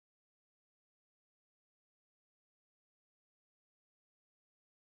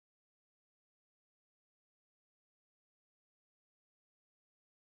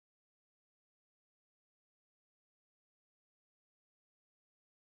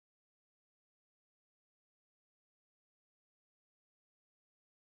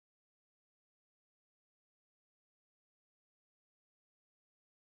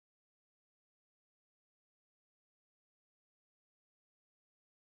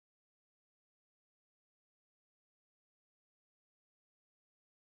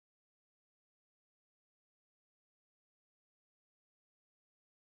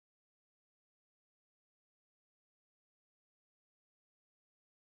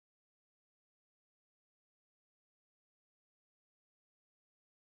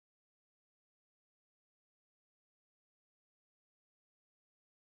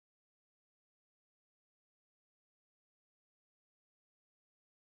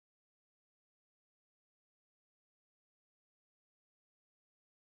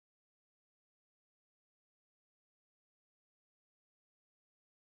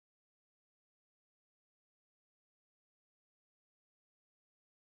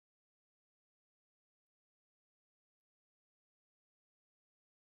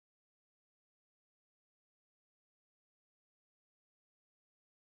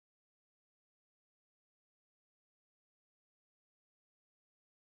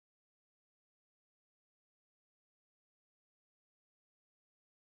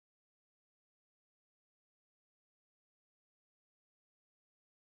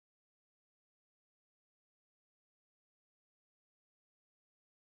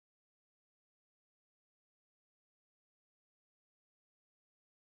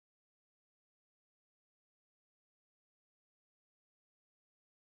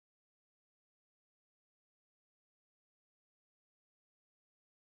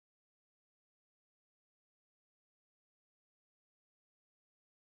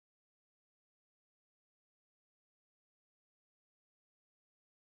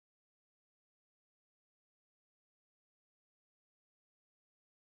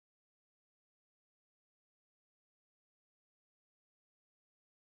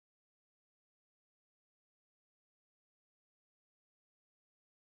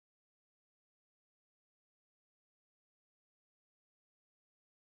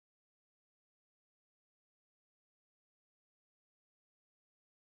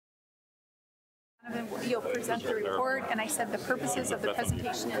You'll present the report, and I said the purposes of the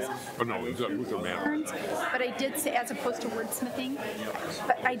presentation is but I did say, as opposed to wordsmithing,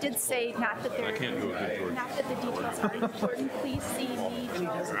 but I did say not that they're not that the details are important. Please see me,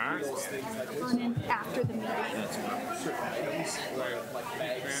 Vernon, after the meeting.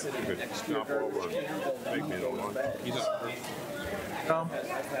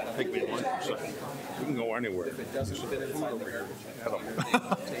 Take me to lunch or something. We can go anywhere.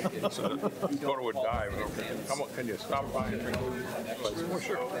 Go to a dive. Come on, can you stop by and drink? Oh,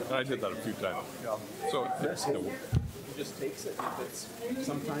 sure. And I did that a few times. So He just takes it.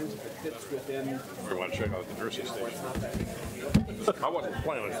 Sometimes if it fits within. We want to check out the nursing station. I wasn't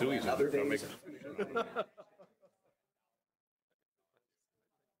planning on doing it. They're going to make it.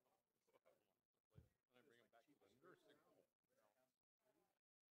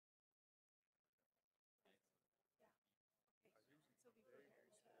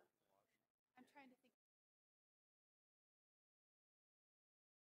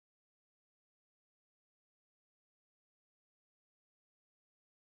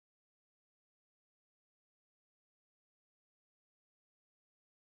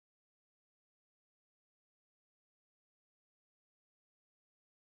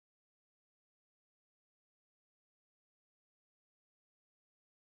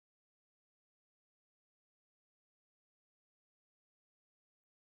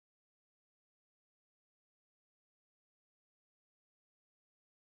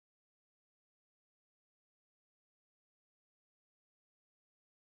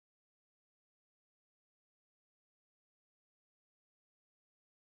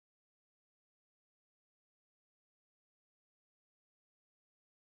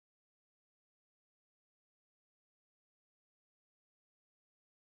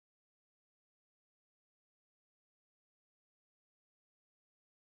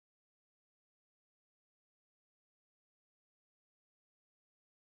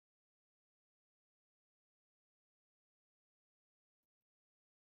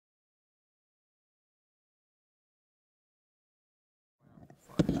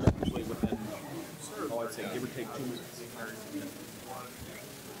 Usually within, I'd say give or take 2 minutes.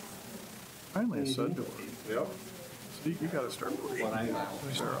 Finally, I said to her, "Yep, Steve, you got to start pushing."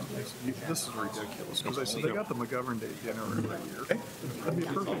 Sarah, this is ridiculous because I said they got the McGovern Day dinner every year. That'd be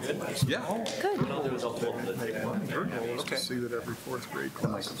perfect. Yeah. Good. Make money. Her goal is to see that every 4th grade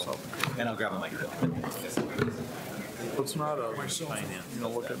class of South Dakota. And I'll grab a microphone. It's not a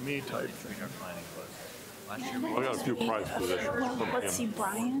look at me type thing. I got a few prize positions Well, from let's see, him.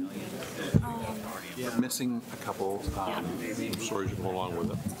 Brian. We're missing a couple. Some stories to go along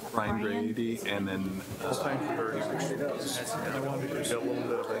with it. Ryan Grady and then Time for her. And I wanted to get a little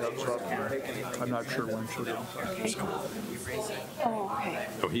bit of a heads up. I'm not sure when she'll get in touch. Oh, okay.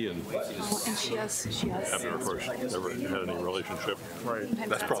 So he and Oh, and she has. after of course never had any relationship. Right. Sometimes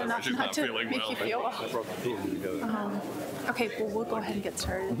That's probably why enough she's not not to feeling make well. you feel well. They brought the two of them together. Okay, well, we'll go ahead and get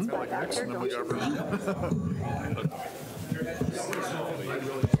started. It's about Dr. And then Don't you think?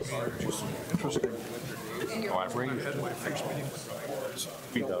 Interesting. Oh, I bring it.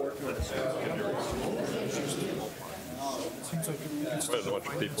 There's a bunch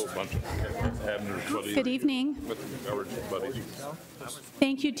of people, a bunch of Abner's buddies. Good evening. With Howard's buddies.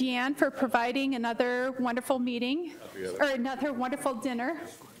 Thank you, Deanne, for providing another wonderful meeting, or another wonderful dinner.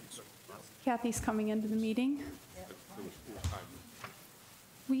 Kathy's coming into the meeting.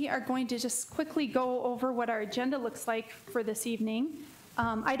 We are going to just quickly go over what our agenda looks like for this evening.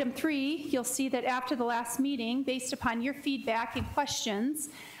 Item 3, you'll see that after the last meeting, based upon your feedback and questions,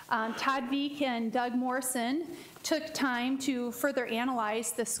 Todd Veek and Doug Morrison took time to further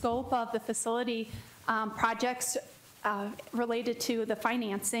analyze the scope of the facility projects related to the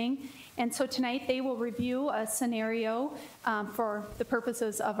financing. And so tonight they will review a scenario for the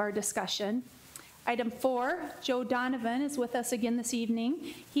purposes of our discussion. Item 4, Joe Donovan is with us again this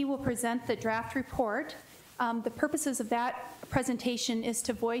evening. He will present the draft report. The purposes of that presentation is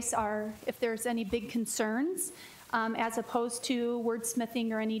to voice if there's any big concerns, as opposed to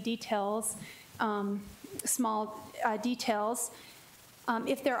wordsmithing or any details, small details.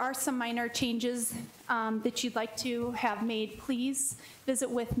 If there are some minor changes that you'd like to have made, please visit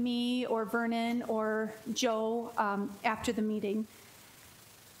with me or Vernon or Joe after the meeting.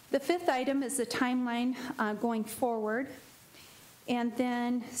 The 5th item is the timeline going forward. And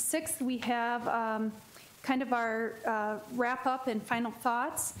then 6th, we have kind of our wrap up and final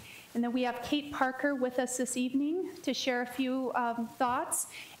thoughts. And then we have Kate Parker with us this evening to share a few thoughts.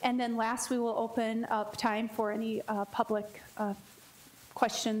 And then last, we will open up time for any public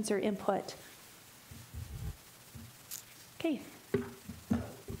questions or input. Okay.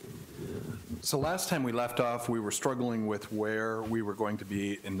 So last time we left off, we were struggling with where we were going to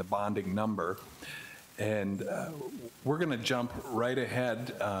be in the bonding number. And we're going to jump right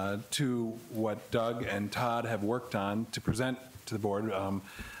ahead to what Doug and Todd have worked on to present to the board.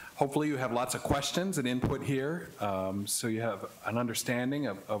 Hopefully you have lots of questions and input here, so you have an understanding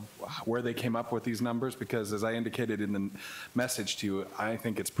of where they came up with these numbers, because as I indicated in the message to you, I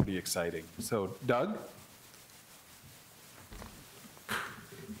think it's pretty exciting. So Doug?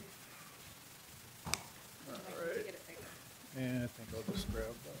 And I think I'll just grab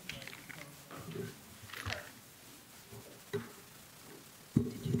that.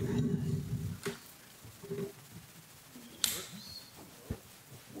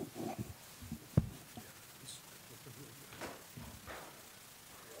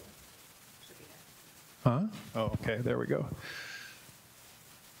 Huh? Oh, okay, there we go.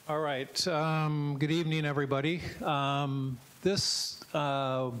 All right, good evening, everybody.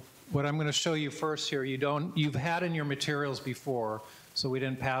 What I'm going to show you first here, you've had in your materials before, so we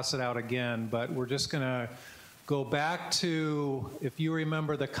didn't pass it out again, but we're just going to go back to, if you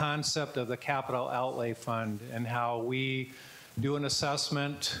remember the concept of the capital outlay fund and how we do an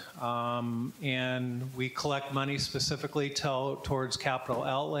assessment and we collect money specifically towards capital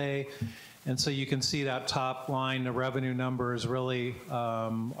outlay. And so you can see that top line, the revenue number is really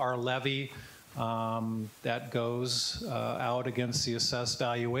our levy that goes out against the assessed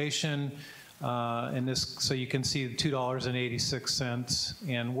valuation. So you can see $2.86,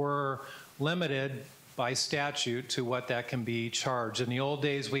 and we're limited by statute to what that can be charged. In the old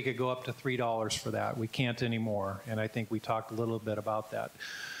days, we could go up to $3 for that. We can't anymore, and I think we talked a little bit about that.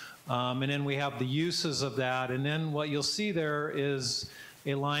 And then we have the uses of that, and then what you'll see there is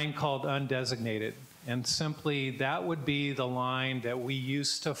a line called undesignated, and simply that would be the line that we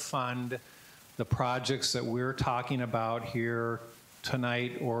used to fund the projects that we're talking about here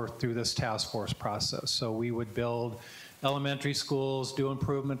tonight or through this task force process. So we would build elementary schools, do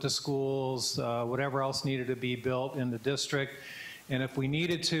improvement to schools, whatever else needed to be built in the district. And if we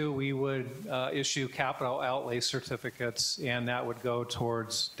needed to, we would issue capital outlay certificates, and that would go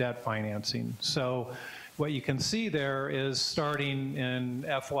towards debt financing. So what you can see there is starting in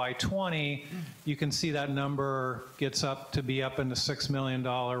FY20, you can see that number gets up to be up in the $6 million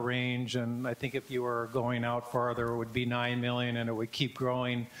range, and I think if you were going out farther, it would be $9 million, and it would keep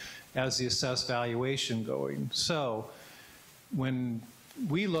growing as the assessed valuation going. So when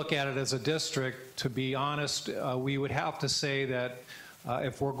we look at it as a district, to be honest, we would have to say that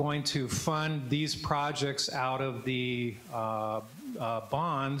if we're going to fund these projects out of the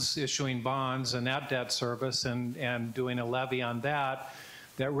bonds, issuing bonds and that debt service and doing a levy on that,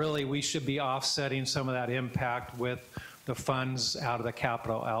 that really we should be offsetting some of that impact with the funds out of the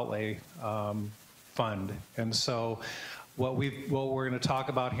capital outlay fund. And so what we're going to talk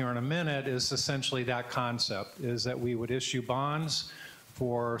about here in a minute is essentially that concept, is that we would issue bonds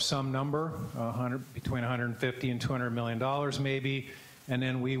for some number, between $150 and $200 million maybe, and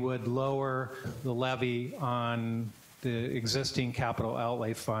then we would lower the levy on the existing capital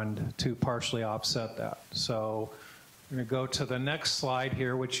outlay fund to partially offset that. So we're going to go to the next slide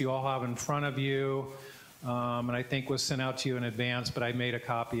here, which you all have in front of you, and I think was sent out to you in advance, but I made a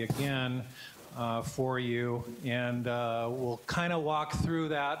copy again for you, and we'll kind of walk through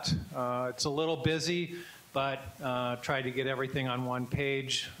that. It's a little busy, but try to get everything on one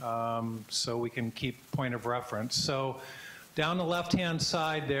page so we can keep point of reference. So down the left-hand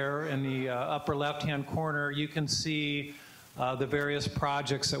side there in the upper left-hand corner, you can see the various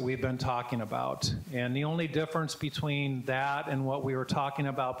projects that we've been talking about. And the only difference between that and what we were talking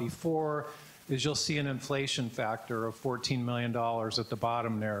about before is you'll see an inflation factor of $14 million at the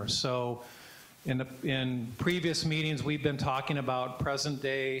bottom there. So in previous meetings, we've been talking about present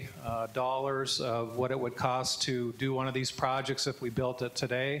day dollars of what it would cost to do one of these projects if we built it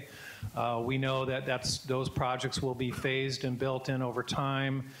today. We know that those projects will be phased and built in over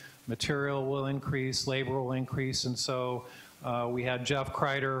time. Material will increase, labor will increase, and so we had Jeff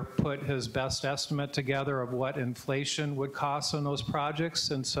Kreider put his best estimate together of what inflation would cost on those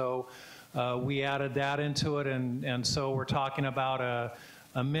projects, and so we added that into it, and so we're talking about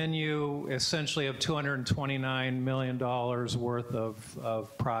a menu essentially of $229 million worth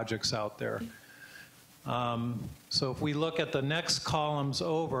of projects out there. So if we look at the next columns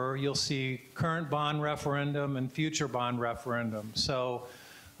over, you'll see current bond referendum and future bond referendum. So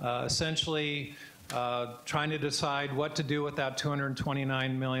essentially trying to decide what to do with that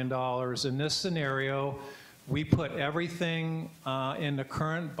 $229 million. In this scenario, we put everything in the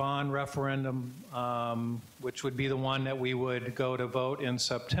current bond referendum, which would be the one that we would go to vote in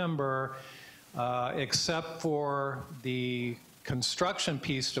September, except for the construction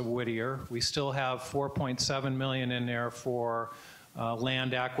piece of Whittier, we still have $4.7 million in there for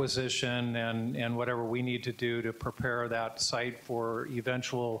land acquisition and whatever we need to do to prepare that site for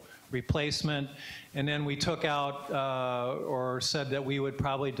eventual replacement. And then we took out or said that we would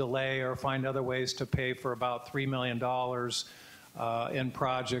probably delay or find other ways to pay for about $3 million in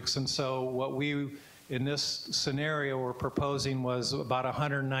projects. And so what we, in this scenario, we're proposing was about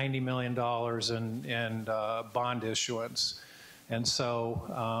 $190 million in bond issuance. And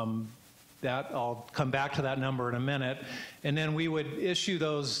so that, I'll come back to that number in a minute. And then we would issue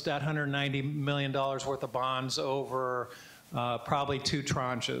that $190 million worth of bonds over probably 2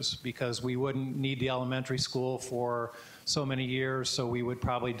 tranches, because we wouldn't need the elementary school for so many years, so we would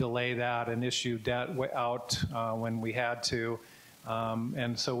probably delay that and issue debt out when we had to.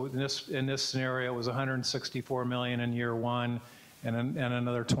 And so in this scenario, it was $164 million in year 1 and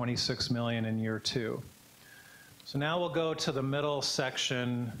another $26 million in year 2. So now we'll go to the middle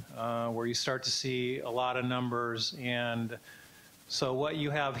section where you start to see a lot of numbers. And so what you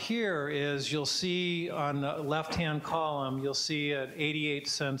have here is, you'll see on the left-hand column, you'll see an 88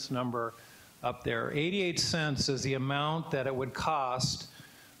 cents number up there. 88 cents is the amount that it would cost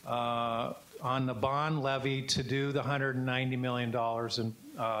on the bond levy to do the $190 million in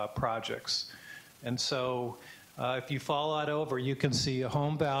projects. And so if you follow that over, you can see a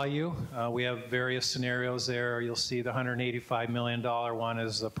home value. We have various scenarios there. You'll see the $185 million one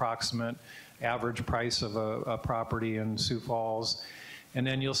is the approximate average price of a property in Sioux Falls. And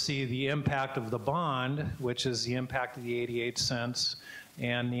then you'll see the impact of the bond, which is the impact of the 88 cents,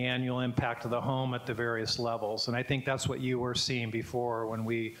 and the annual impact of the home at the various levels. And I think that's what you were seeing before when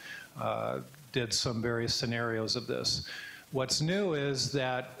we did some various scenarios of this. What's new is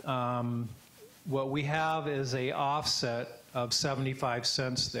that what we have is a offset of 75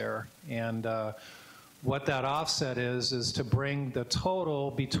 cents there. And what that offset is to bring the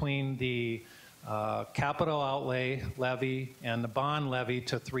total between the capital outlay levy and the bond levy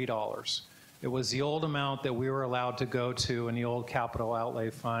to $3. It was the old amount that we were allowed to go to in the old capital outlay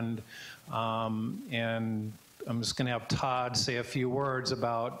fund. And I'm just going to have Todd say a few words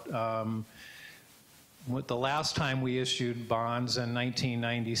about the last time we issued bonds in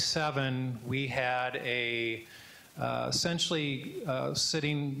 1997. We had a essentially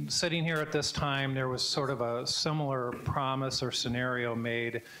sitting here at this time, there was sort of a similar promise or scenario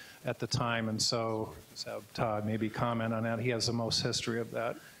made at the time. And so let's have Todd maybe comment on that. He has the most history of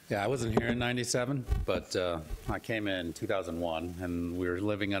that. Yeah, I wasn't here in 97, but I came in 2001, and we were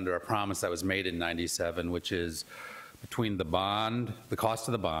living under a promise that was made in 97, which is between the bond, the cost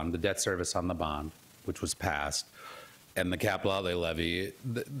of the bond, the debt service on the bond, which was passed, and the capital outlay levy,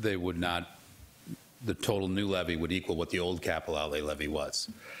 they would not, the total new levy would equal what the old capital outlay levy was.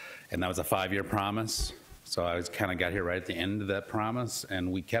 And that was a 5-year promise. So I kind of got here right at the end of that promise,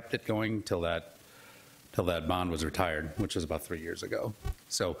 and we kept it going till that bond was retired, which was about 3 years ago.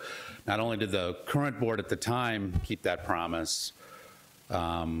 So not only did the current board at the time keep that promise,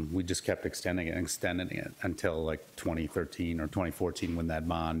 we just kept extending it until like 2013 or 2014 when that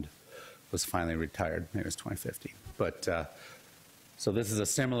bond was finally retired. Maybe it was 2015. But so this is a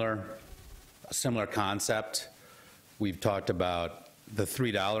similar concept. We've talked about the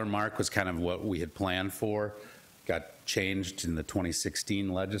 $3 mark was kind of what we had planned for, got changed in the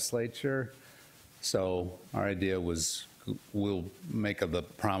 2016 legislature. So our idea was we'll make the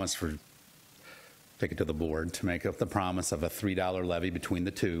promise for, take it to the board to make up the promise of a $3 levy between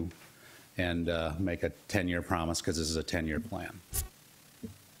the two and make a 10-year promise, because this is a 10-year plan.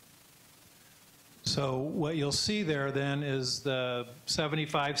 So what you'll see there then is the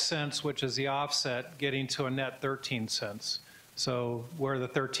 75 cents, which is the offset, getting to a net 13 cents. So where the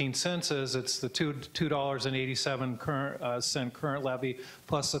 13 cents is, it's the $2.87 cent current levy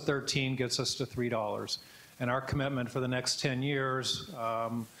plus the 13 gets us to $3. And our commitment for the next 10 years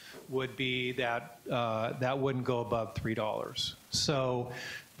would be that that wouldn't go above $3. So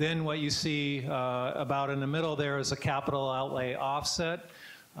then what you see about in the middle there is a capital outlay offset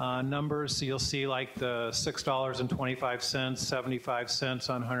numbers. So you'll see like the $6.25, 75 cents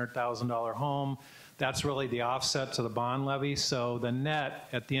on $100,000 home. That's really the offset to the bond levy. So the net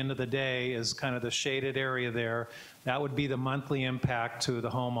at the end of the day is kind of the shaded area there. That would be the monthly impact to the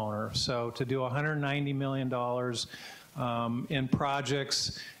homeowner. So to do $190 million in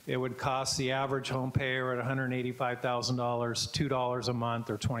projects, it would cost the average home payer at $185,000, $2 a month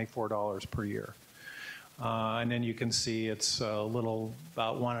or $24 per year. And then you can see it's a little,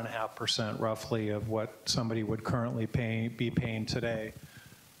 about 1.5% roughly of what somebody would currently be paying today.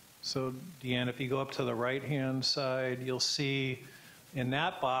 So Deanne, if you go up to the right-hand side, you'll see in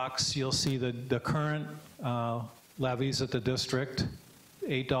that box, you'll see the current levies at the district,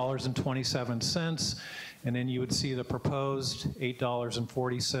 $8.27, and then you would see the proposed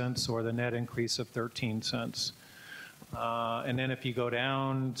 $8.40 or the net increase of 13 cents. And then if you go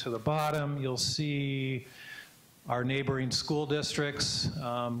down to the bottom, you'll see our neighboring school districts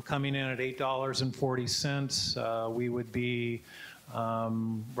coming in at $8.40. We would be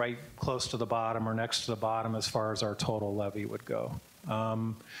right close to the bottom or next to the bottom as far as our total levy would go.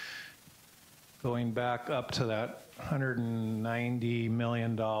 Going back up to that $190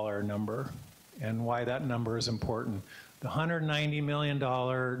 million number and why that number is important. The $190 million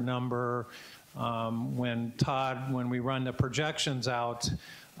number, when we run the projections out,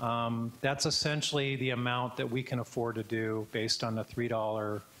 that's essentially the amount that we can afford to do based on the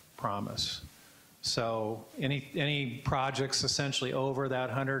 $3 promise. So any projects essentially over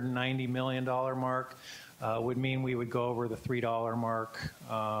that $190 million mark would mean we would go over the $3 mark,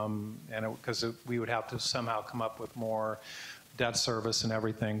 because we would have to somehow come up with more debt service and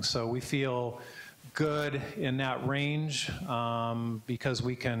everything. So we feel good in that range because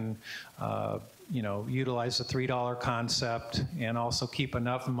we can utilize the $3 concept and also keep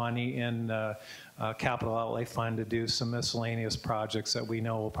enough money in the capital outlay fund to do some miscellaneous projects that we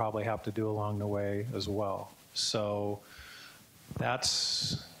know we'll probably have to do along the way as well. So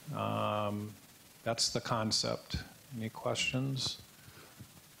that's the concept. Any questions?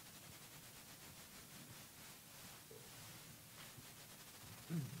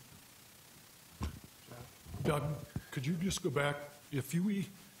 Doug, could you just go back? If we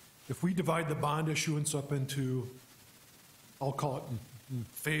divide the bond issuance up into, I'll call it in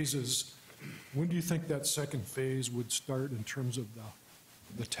phases, when do you think that second phase would start in terms of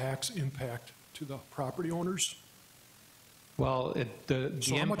the tax impact to the property owners? Well, the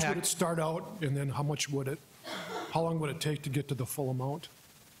So how much would it start out, and then how long would it take to get to the full amount?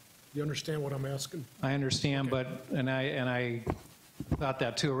 You understand what I'm asking? I understand, Okay. but I thought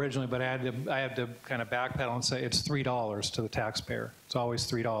that too originally, but I had to kind of backpedal and say it's $3 to the taxpayer. It's always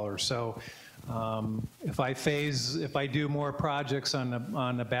 $3. So if I do more projects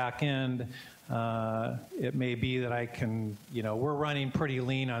on the back end, it may be that I can, we're running pretty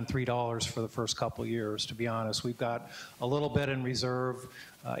lean on $3 for the first couple of years, to be honest. We've got a little bit in reserve,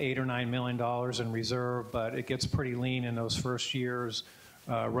 $8 or $9 million in reserve, but it gets pretty lean in those first years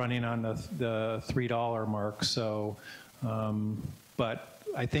running on the $3 mark. So, but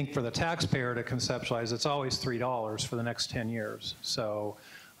I think for the taxpayer to conceptualize, it's always $3 for the next 10 years. So,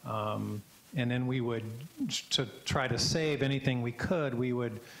 and then we would, to try to save anything we could, we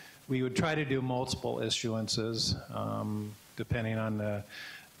would try to do multiple issuances, depending on the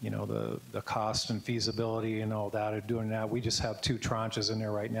cost and feasibility and all that of doing that. We just have 2 tranches in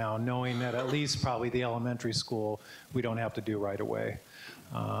there right now, knowing that at least probably the elementary school we don't have to do right away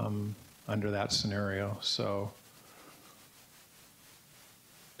under that scenario. So.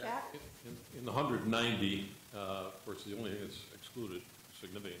 In the 190, of course, the only thing that's excluded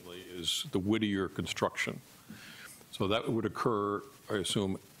significantly is the Whittier construction. So that would occur, I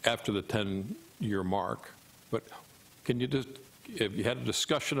assume, after the 10-year mark. But can you just, have you had a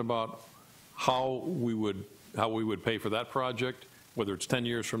discussion about how we would pay for that project, whether it's 10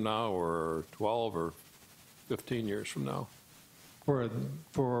 years from now or 12 or 15 years from now? When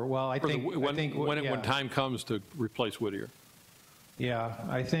time comes to replace Whittier. Yeah,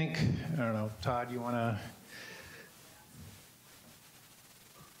 I think, I don't know, Todd, you want to?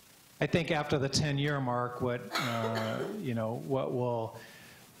 I think after the 10-year mark, what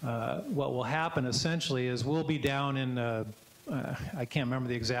will happen essentially is we'll be down in the, I can't remember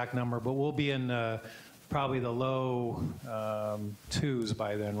the exact number, but we'll be in probably the low 2s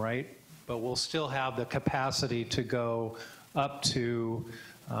by then, right? But we'll still have the capacity to go up to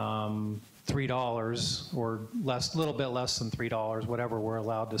 $3 or less, a little bit less than $3, whatever we're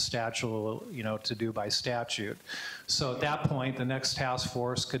allowed to do by statute. So at that point, the next task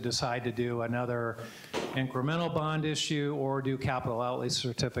force could decide to do another incremental bond issue or do capital outlay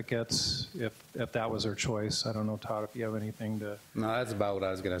certificates if that was their choice. I don't know, Todd, if you have anything to. No, that's about what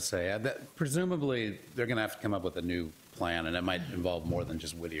I was going to say. Presumably, they're going to have to come up with a new plan, and it might involve more than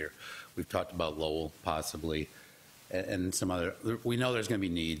just Whittier. We've talked about Lowell, possibly, and some other. We know there's going to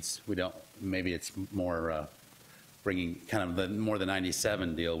be needs. We don't. Maybe it's more bringing kind of more the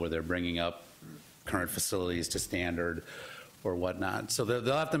 97 deal where they're bringing up current facilities to standard or whatnot. So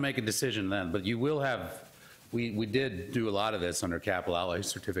they'll have to make a decision then. But you will have. We did do a lot of this under capital outlay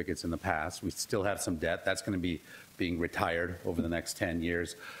certificates in the past. We still have some debt that's going to be being retired over the next 10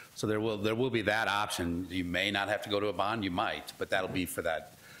 years. So there will be that option. You may not have to go to a bond. You might, but that'll be for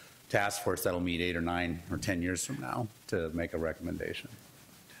that task force that'll meet 8 or 9 or 10 years from now to make a recommendation.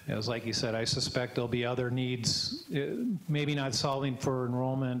 as like you said, I suspect there'll be other needs, maybe not solving for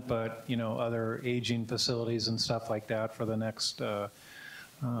enrollment, but, you know, other aging facilities and stuff like that for the next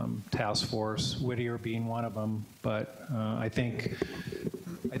task force, Whittier being one of them. But I think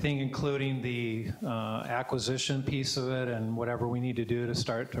including the acquisition piece of it and whatever we need to do to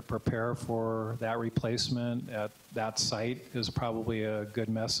start to prepare for that replacement at that site is probably a good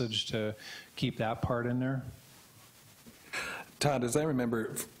message to keep that part in there. Todd, as I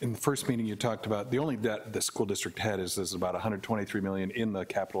remember, in the first meeting you talked about, the only debt the school district had is about $123 million in the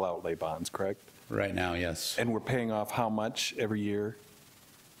capital outlay bonds, correct? Right now, yes. And we're paying off how much every year?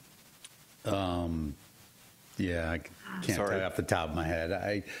 Yeah, I can't tell Sorry. you off the top of my head.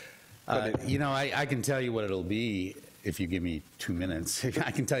 I can tell you what it'll be if you give me 2 minutes. I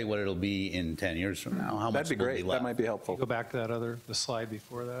can tell you what it'll be in 10 years from now. How much That'd be will great. left. That might be helpful. Go back to the slide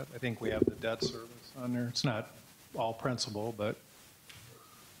before that. I think we have the debt service on there. It's not all principal, but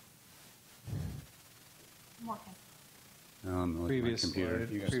I don't know, with my previous computer.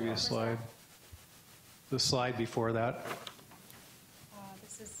 slide, previous slide. The slide before that,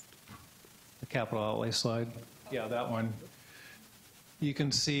 This is the capital outlay slide. Yeah, that one. You can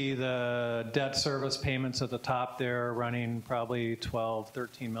see the debt service payments at the top there running probably $12,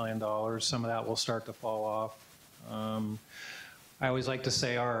 $13 million. Some of that will start to fall off. I always like to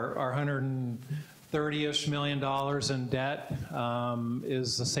say our $130-ish million in debt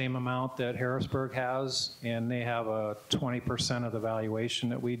is the same amount that Harrisburg has, and they have a 20% of the valuation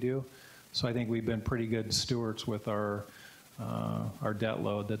that we do. So I think we've been pretty good stewards with our debt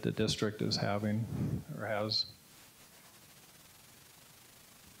load that the district is having or has.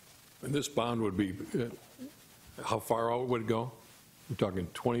 And this bond would be, how far out would it go? We're talking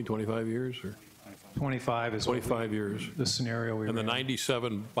 20, 25 years, or 25 is 25 years? the scenario we And the were in.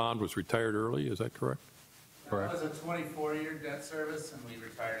 97 bond was retired early, is that correct? Correct. That was a 24-year debt service, and we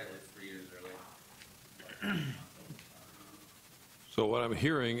retired it like 3 years early. So what I'm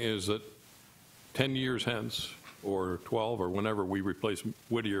hearing is that 10 years hence, or 12, or whenever we replace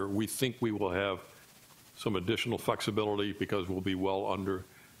Whittier, we think we will have some additional flexibility because we'll be well under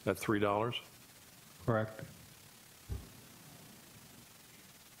that $3? Correct.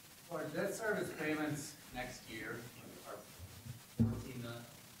 Our debt service payments next year are 14 million.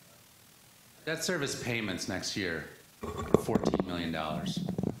 Debt service payments next year are $14 million.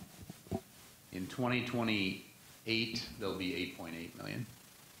 In 2028, they'll be 8.8 million.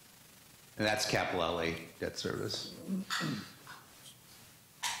 And that's capital outlay debt service.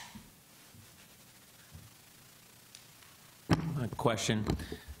 A question.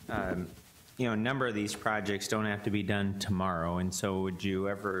 You know, a number of these projects don't have to be done tomorrow, and so would you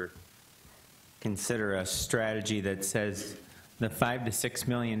ever consider a strategy that says the $5 to $6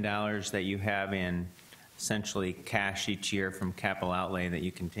 million that you have in essentially cash each year from capital outlay, that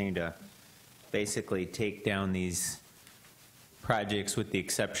you continue to basically take down these projects with the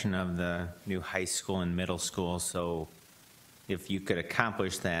exception of the new high school and middle school? So if you could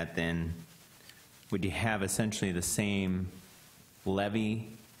accomplish that, then would you have essentially the same levy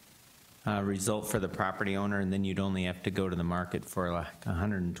result for the property owner, and then you'd only have to go to the market for like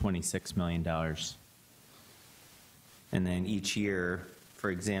 $126 million? And then each year,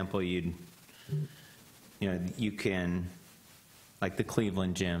 for example, you can, like the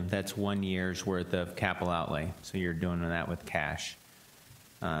Cleveland gym, that's 1 year's worth of capital outlay, so you're doing that with cash.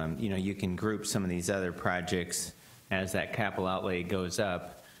 You can group some of these other projects as that capital outlay goes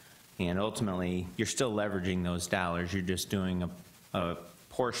up, and ultimately, you're still leveraging those dollars. You're just doing a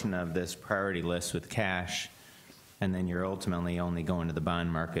portion of this priority list with cash, and then you're ultimately only going to the bond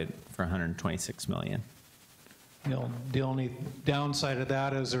market for $126 million. The only downside of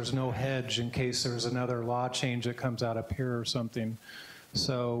that is there's no hedge in case there's another law change that comes out up here or something.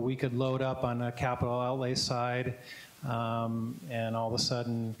 So we could load up on the capital outlay side, and all of a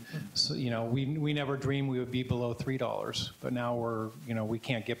sudden, we never dreamed we would be below $3, but now we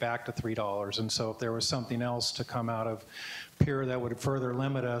can't get back to $3. And so if there was something else to come out of PIER that would further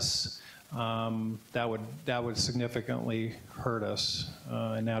limit us, that would significantly hurt us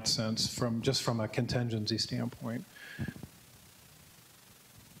in that sense, from a contingency standpoint.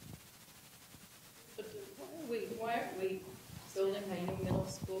 Why aren't we building a new middle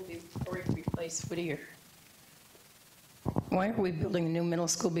school before we replace Whittier? Why are we building a new middle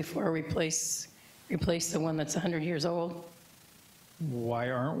school before we replace the one that's 100 years old? Why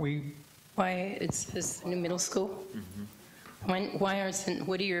aren't we? Why is this new middle school? Mm-hmm. Why isn't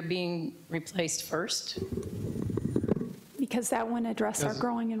Whittier being replaced first? because that wouldn't address our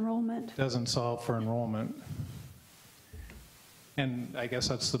growing enrollment. Doesn't solve for enrollment. And I guess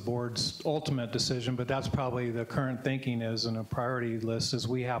that's the board's ultimate decision, but that's probably the current thinking is in a priority list is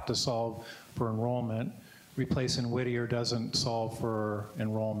we have to solve for enrollment. Replacing Whittier doesn't solve for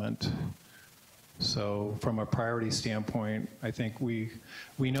enrollment. So from a priority standpoint, I think we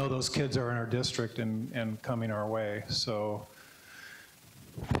know those kids are in our district and coming our way, so.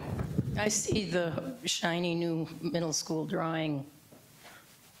 I see the shiny new middle school drawing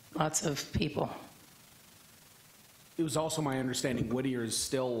lots of people. It was also my understanding Whittier is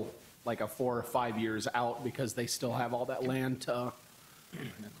still like a 4 or 5 years out because they still have all that land to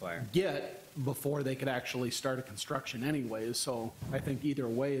get before they could actually start a construction anyways. So I think either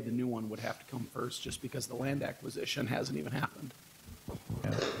way, the new one would have to come first just because the land acquisition hasn't even happened.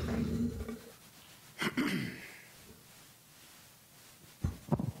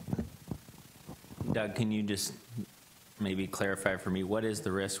 Doug, can you just maybe clarify for me, what is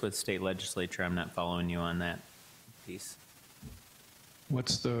the risk with state legislature? I'm not following you on that piece.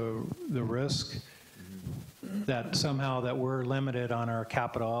 What's the risk? That somehow that we're limited on our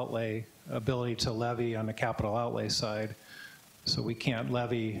capital outlay, ability to levy on the capital outlay side. So we can't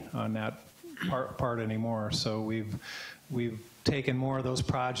levy on that part anymore. So we've taken more of those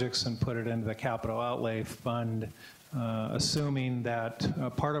projects and put it into the capital outlay fund, assuming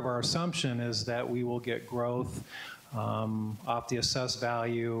that part of our assumption is that we will get growth off the assessed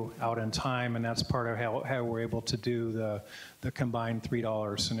value out in time, and that's part of how we're able to do the combined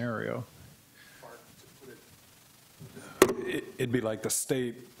 $3 scenario. It'd be like the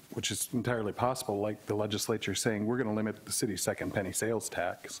state, which is entirely possible, like the legislature saying, we're going to limit the city's second penny sales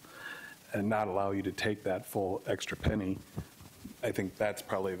tax and not allow you to take that full extra penny. I think that's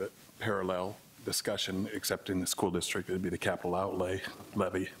probably the parallel discussion, except in the school district, it'd be the capital outlay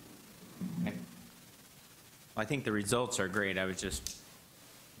levy. Okay. Well, I think the results are great. I was just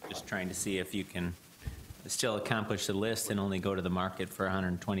trying to see if you can still accomplish the list and only go to the market for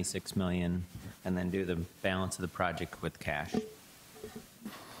 $126 million and then do the balance of the project with cash.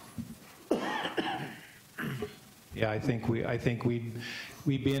 Yeah, I think we'd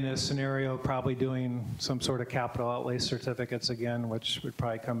be in a scenario probably doing some sort of capital outlay certificates again, which would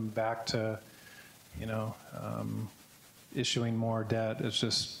probably come back to, issuing more debt. It's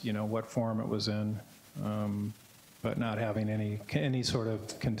just, what form it was in, but not having any sort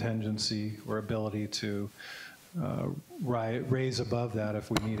of contingency or ability to raise above that if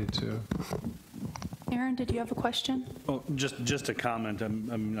we needed to. Aaron, did you have a question? Oh, just a comment.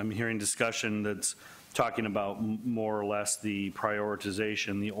 I'm hearing discussion that's talking about more or less the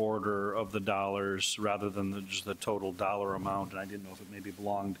prioritization, the order of the dollars rather than just the total dollar amount. And I didn't know if it maybe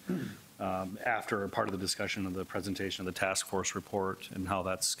belonged after a part of the discussion of the presentation of the task force report and how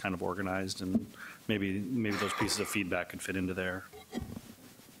that's kind of organized, and maybe those pieces of feedback could fit into there.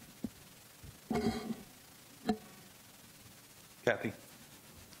 Kathy?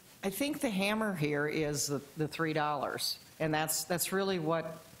 I think the hammer here is the $3, and that's really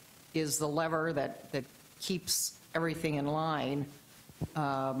what is the lever that keeps everything in line,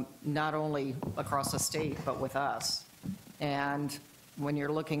 not only across the state, but with us. And when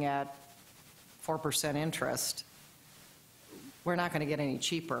you're looking at 4% interest, we're not going to get any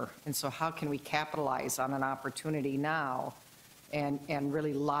cheaper. And so how can we capitalize on an opportunity now and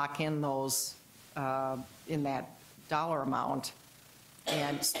really lock in those, in that dollar amount,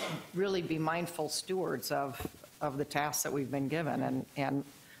 and really be mindful stewards of the tasks that we've been given. And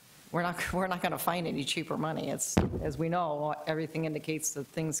we're not going to find any cheaper money. It's, as we know, everything indicates that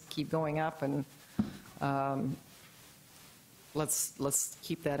things keep going up, and let's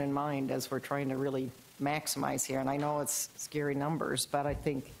keep that in mind as we're trying to really maximize here. And I know it's scary numbers, but I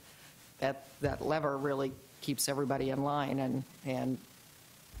think that lever really keeps everybody in line and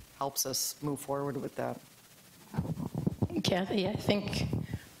helps us move forward with that. Kathy, I think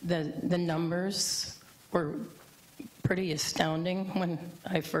the numbers were pretty astounding when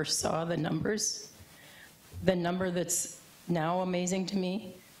I first saw the numbers. The number that's now amazing to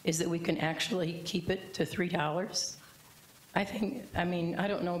me is that we can actually keep it to $3. I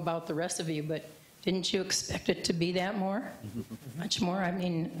don't know about the rest of you, but didn't you expect it to be that more? Much more? I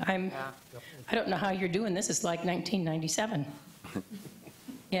don't know how you're doing this. It's like 1997.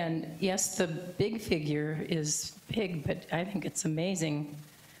 And yes, the big figure is big, but I think it's amazing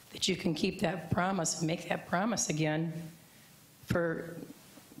that you can keep that promise and make that promise again for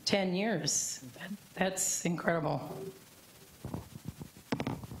 10 years. That's incredible.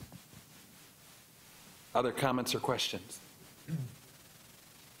 Other comments or questions?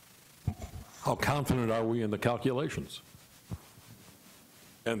 How confident are we in the calculations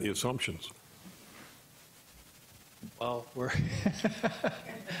and the assumptions? Well, we're,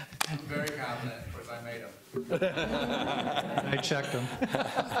 I'm very confident, of course, I made them. I checked them.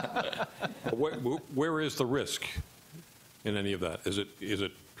 Where is the risk in any of that? Is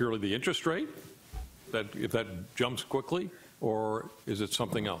it purely the interest rate, that if that jumps quickly, or is it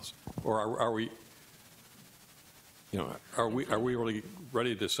something else? Or are we, are we really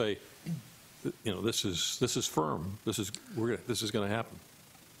ready to say, this is firm, this is going to happen?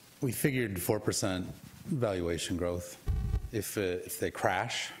 We figured 4% valuation growth. If they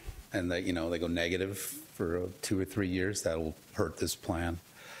crash and they go negative for 2 or 3 years, that'll hurt this plan.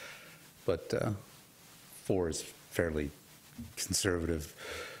 But 4 is fairly conservative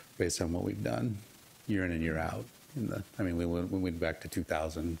based on what we've done year in and year out. We went back to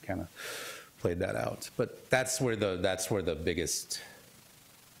 2000, kind of played that out. But that's where the biggest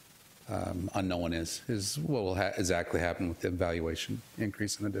unknown is what will exactly happen with the valuation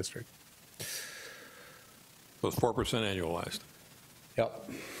increase in the district. So it's 4% annualized.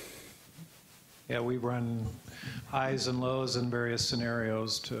 Yep. Yeah, we run highs and lows in various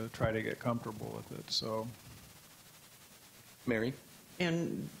scenarios to try to get comfortable with it, so. Mary?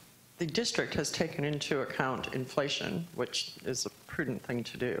 And the district has taken into account inflation, which is a prudent thing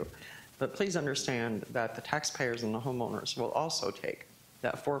to do. But please understand that the taxpayers and the homeowners will also take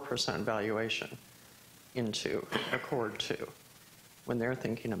that 4% valuation into accord too when they're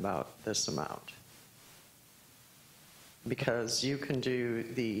thinking about this amount. Because you can do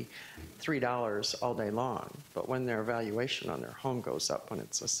the $3 all day long, but when their valuation on their home goes up, when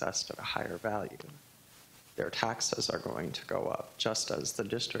it's assessed at a higher value, their taxes are going to go up, just as the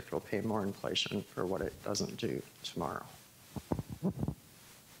district will pay more inflation for what it doesn't do tomorrow.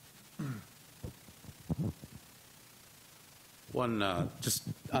 One, just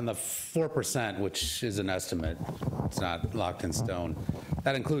on the 4%, which is an estimate, it's not locked in stone,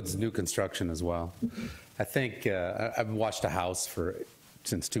 that includes new construction as well. I think I've watched a house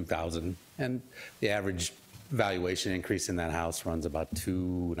since 2000, and the average valuation increase in that house runs about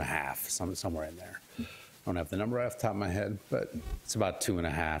 2.5, somewhere in there. I don't have the number off the top of my head, but it's about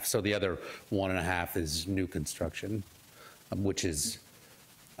 2.5. So the other 1.5 is new construction, which is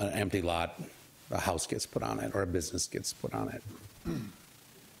an empty lot, a house gets put on it, or a business gets put on it.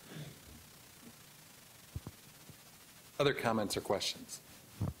 Other comments or questions?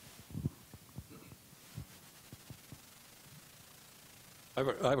 I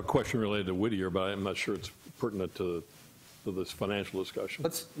have a question related to Whittier, but I'm not sure it's pertinent to this financial discussion.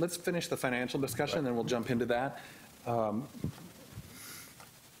 Let's finish the financial discussion, and then we'll jump into that.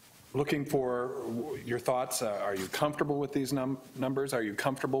 Looking for your thoughts. Are you comfortable with these numbers? Are you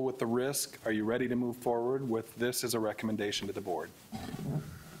comfortable with the risk? Are you ready to move forward with this as a recommendation to the board?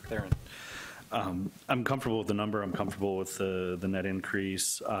 Theron. I'm comfortable with the number. I'm comfortable with the net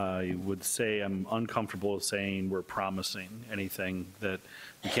increase. I would say I'm uncomfortable with saying we're promising anything, that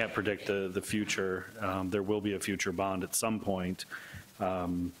we can't predict the future. There will be a future bond at some point,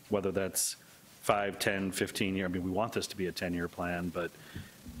 whether that's 5, 10, 15 years. I mean, we want this to be a 10-year plan, but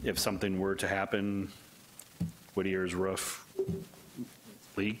if something were to happen, Whittier's roof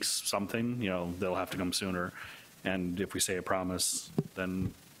leaks, something, they'll have to come sooner. And if we say a promise,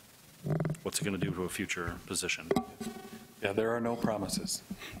 then what's it going to do to a future position? Yeah, there are no promises.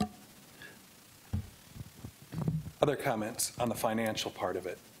 Other comments on the financial part of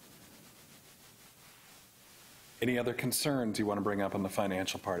it? Any other concerns you want to bring up on the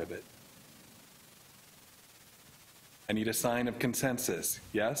financial part of it? I need a sign of consensus.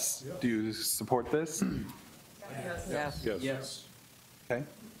 Yes? Do you support this? Yes. Yes. Okay.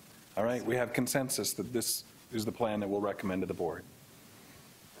 All right, we have consensus that this is the plan that we'll recommend to the board.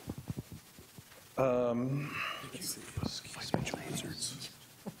 Well,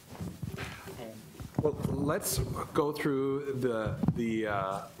 let's go through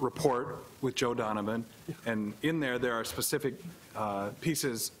the report with Joe Donovan, and in there are specific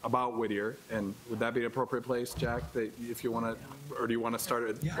pieces about Whittier, and would that be an appropriate place, Jack, that if you want to, or do you want to start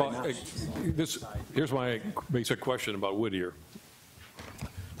it right now? Here's my basic question about Whittier.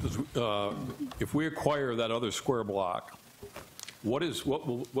 If we acquire that other square block, what is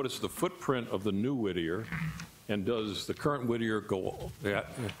the footprint of the new Whittier, and does the current Whittier go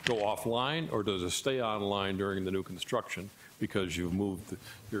offline, or does it stay online during the new construction because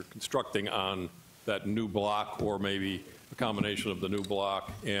you're constructing on that new block, or maybe a combination of the new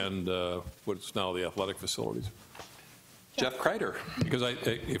block and what's now the athletic facilities? Jeff Kreider. Because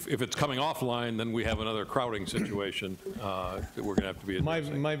if it's coming offline, then we have another crowding situation that we're going to have to be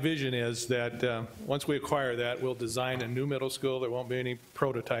addressing. My vision is that once we acquire that, we'll design a new middle school. There won't be any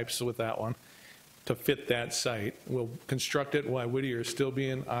prototypes with that one to fit that site. We'll construct it while Whittier is still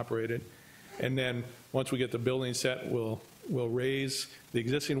being operated. And then, once we get the building set, we'll raise the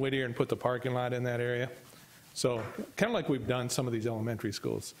existing Whittier and put the parking lot in that area. So kind of like we've done some of these elementary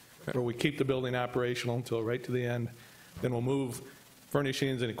schools, where we keep the building operational until right to the end. Then we'll move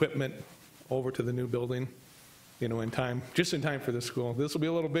furnishings and equipment over to the new building, in time, just in time for the school. This will be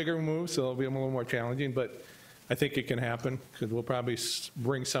a little bigger move, so it'll be a little more challenging, but I think it can happen, because we'll probably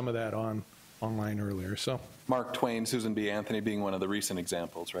bring some of that online earlier, so. Mark Twain, Susan B. Anthony being one of the recent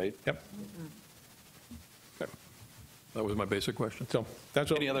examples, right? Yep. That was my basic question. So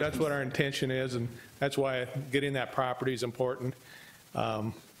that's what our intention is, and that's why getting that property is important.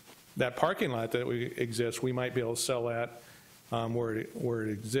 That parking lot that exists, we might be able to sell that where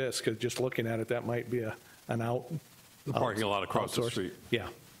it exists, because just looking at it, that might be an out. The parking lot across the street. Yeah.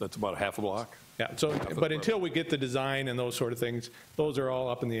 That's about a half a block. Yeah, so, but until we get the design and those sort of things, those are all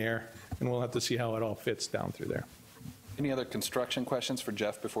up in the air, and we'll have to see how it all fits down through there. Any other construction questions for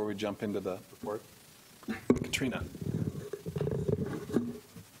Jeff before we jump into the report? Katrina.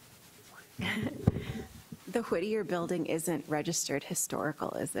 The Whittier building isn't registered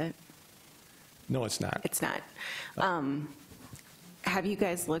historical, is it? No, it's not. It's not. Have you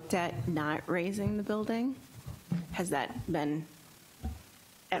guys looked at not raising the building? Has that been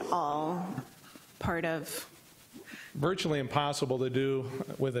at all part of? Virtually impossible to do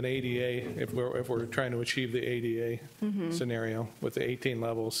with an ADA if we're trying to achieve the ADA scenario with the 18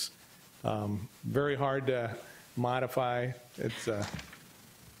 levels. Very hard to modify.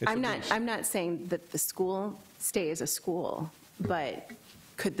 I'm not saying that the school stays a school, but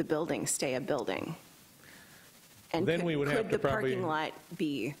could the building stay a building? And then we would have to probably. Could the parking lot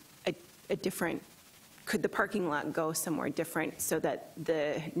be a different? Could the parking lot go somewhere different so that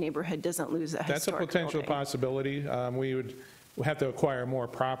the neighborhood doesn't lose a historic That's a potential building? possibility. We would have to acquire more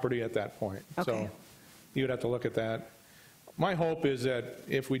property at that point. Okay. So you would have to look at that. My hope is that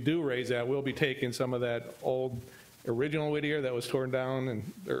if we do raise that, we'll be taking some of that old original Whittier that was torn down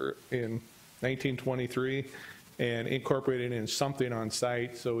in 1923 and incorporating in something on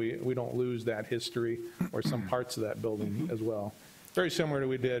site so we don't lose that history or some parts of that building as well. Very similar to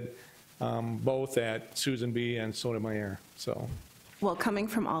what we did both at Susan B. and Sotomayor. So, Well, coming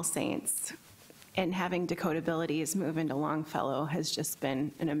from All Saints and having Dakota Abilities move into Longfellow has just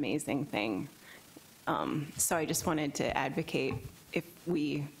been an amazing thing. So I just wanted to advocate, if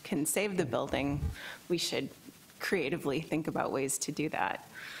we can save the building, we should creatively think about ways to do that.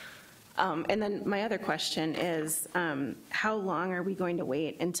 And then my other question is, how long are we going to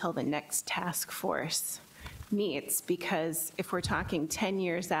wait until the next task force meets? Because if we're talking 10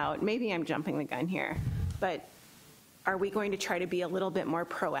 years out, maybe I'm jumping the gun here, but are we going to try to be a little bit more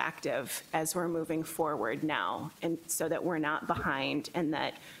proactive as we're moving forward now, and so that we're not behind, and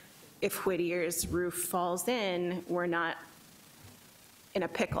that if Whittier's roof falls in, we're not in a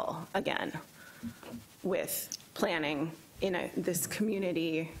pickle again with planning in this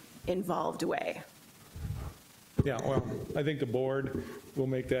community-involved way? yeah, well, I think the board will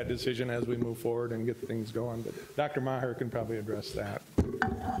make that decision as we move forward and get things going. But Dr. Maher can probably address that.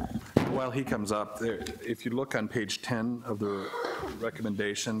 While he comes up, if you look on page 10 of the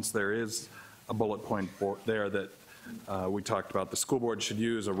recommendations, there is a bullet point there that we talked about. The school board should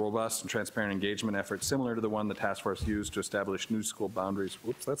use a robust and transparent engagement effort similar to the one the task force used to establish new school boundaries.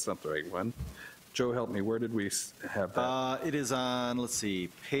 Whoops, that's not the right one. Joe, help me. Where did we have that? It is on, let's see,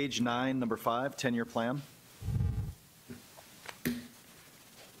 page 9, number 5, 10-year plan.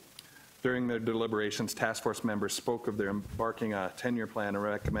 During their deliberations, task force members spoke of their embarking on a 10-year plan and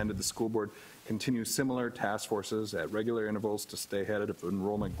recommended the school board continue similar task forces at regular intervals to stay ahead of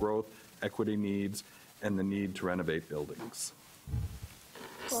enrollment growth, equity needs, and the need to renovate buildings.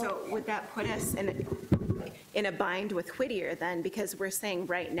 So would that put us in a bind with Whittier then? Because we're saying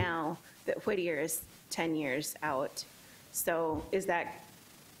right now that Whittier is 10 years out. So is that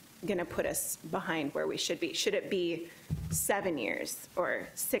going to put us behind where we should be? Should it be 7 years or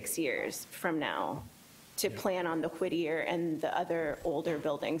 6 years from now to plan on the Whittier and the other older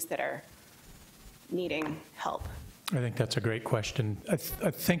buildings that are needing help? I think that's a great question. I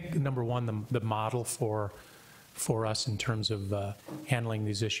think, number one, the model for us in terms of handling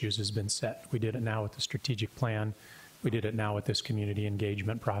these issues has been set. We did it now with the strategic plan. We did it now with this community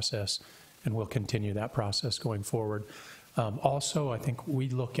engagement process, and we'll continue that process going forward. Also, I think we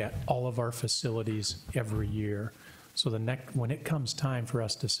look at all of our facilities every year. So when it comes time for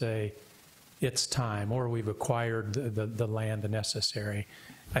us to say it's time, or we've acquired the land necessary,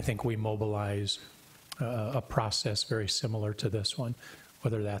 I think we mobilize a process very similar to this one,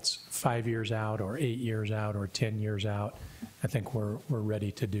 whether that's 5 years out or 8 years out or 10 years out. I think we're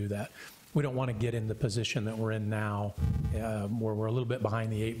ready to do that. We don't want to get in the position that we're in now, where we're a little bit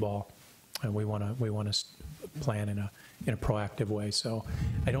behind the 8 ball and we want to plan in a proactive way. So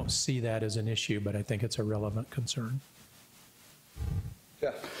I don't see that as an issue, but I think it's a relevant concern.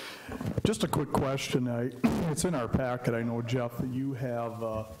 Yeah. Just a quick question. It's in our packet. I know, Jeff, that you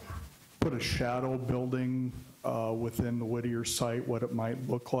have put a shadow building within the Whittier site, what it might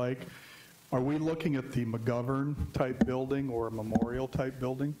look like. Are we looking at the McGovern-type building or a memorial-type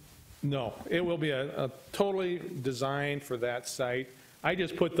building? No, it will be a totally designed for that site. I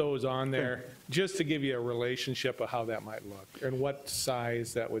just put those on there just to give you a relationship of how that might look and what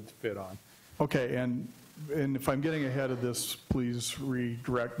size that would fit on. Okay, and if I'm getting ahead of this, please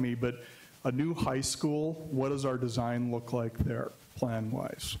redirect me, but a new high school, what does our design look like there,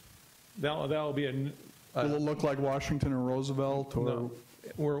 plan-wise? That'll be Will it look like Washington and Roosevelt? Or? No,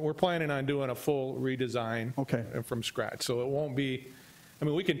 we're planning on doing a full redesign from scratch. So it won't be, I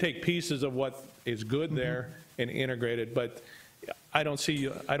mean, we can take pieces of what is good there and integrate it, but I don't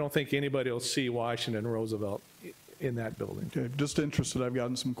think anybody will see Washington and Roosevelt in that building. Okay, just interested. I've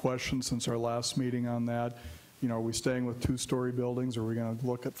gotten some questions since our last meeting on that. You know, are we staying with 2-story buildings? Or are we going to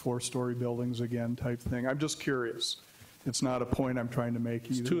look at 4-story buildings again type thing? I'm just curious. It's not a point I'm trying to make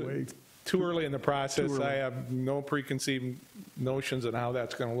either way. Too early in the process. I have no preconceived notions on how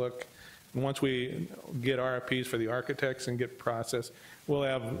that's going to look. And once we get RFPs for the architects and get process, we'll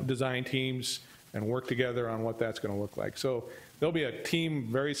have design teams and work together on what that's going to look like. So there'll be a team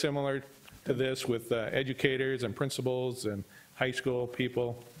very similar to this with educators and principals and high school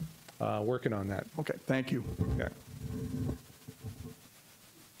people working on that. Okay, thank you. Okay.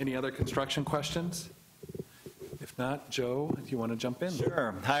 Any other construction questions? If not, Joe, if you want to jump in.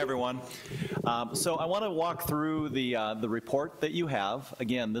 Sure. Hi, everyone. So I want to walk through the report that you have.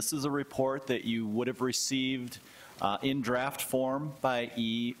 Again, this is a report that you would have received in draft form by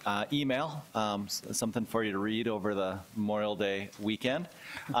email, something for you to read over the Memorial Day weekend.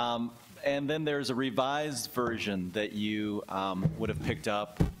 And then there's a revised version that you would have picked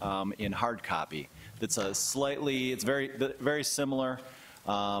up in hard copy. That's it's very similar,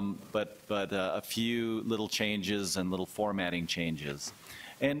 but a few little changes and little formatting changes.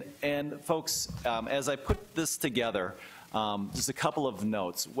 And folks, as I put this together, just a couple of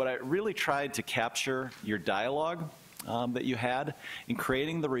notes. What I really tried to capture your dialogue that you had in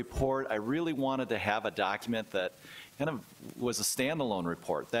creating the report. I really wanted to have a document that kind of was a standalone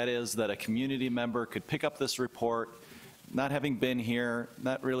report. That is, that a community member could pick up this report, not having been here,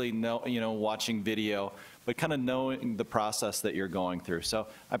 not really watching video, but kind of knowing the process that you're going through. So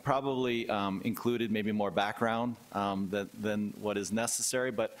I probably included maybe more background than what is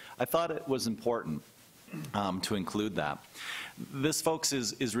necessary, but I thought it was important to include that. This, folks,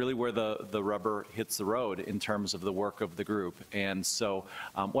 is really where the rubber hits the road in terms of the work of the group. And so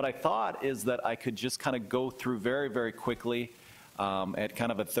what I thought is that I could just kind of go through very, very quickly at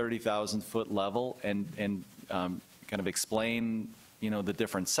kind of a 30,000-foot level and kind of explain the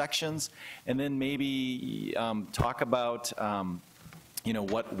different sections, and then maybe talk about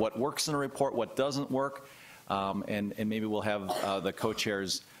what works in a report, what doesn't work, and maybe we'll have the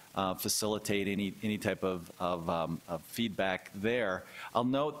co-chairs facilitate any type of feedback there. I'll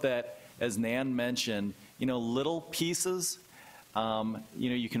note that, as Nan mentioned, little pieces,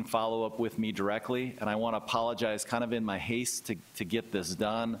 you can follow up with me directly, and I want to apologize kind of in my haste to get this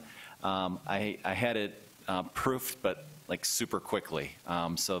done. I had it proofed, but like super quickly.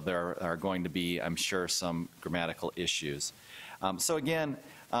 So there are going to be, I'm sure, some grammatical issues. So again,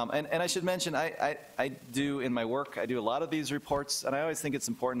 and I should mention, I do, in my work, I do a lot of these reports, and I always think it's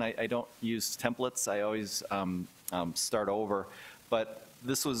important. I don't use templates. I always start over. But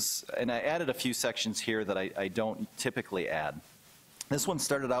this was, and I added a few sections here that I don't typically add. This one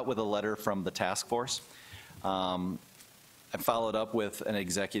started out with a letter from the task force. I followed up with an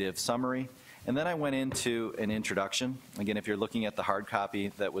executive summary. And then I went into an introduction. Again, if you're looking at the hard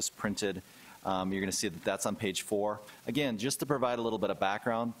copy that was printed, you're going to see that that's on page 4. Again, just to provide a little bit of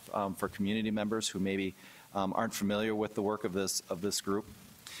background for community members who maybe aren't familiar with the work of this group.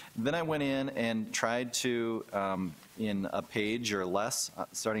 Then I went in and tried to, in a page or less,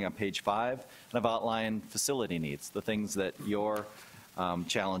 starting on page 5, and I've outlined facility needs, the things that you're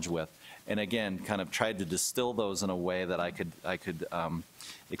challenged with. And again, kind of tried to distill those in a way that I could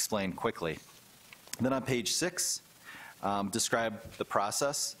explain quickly. Then on page 6, describe the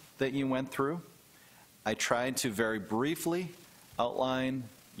process that you went through. I tried to very briefly outline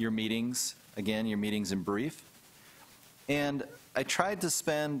your meetings, again, your meetings in brief. And I tried to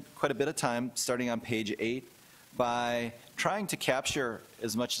spend quite a bit of time, starting on page 8, by trying to capture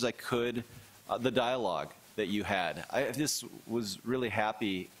as much as I could the dialogue that you had. I just was really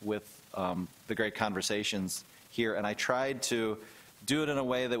happy with the great conversations here, and I tried to do it in a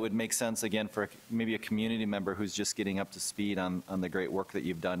way that would make sense, again, for maybe a community member who's just getting up to speed on the great work that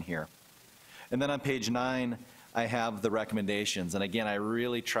you've done here. And then on page 9, I have the recommendations. And again, I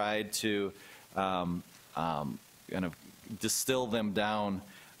really tried to kind of distill them down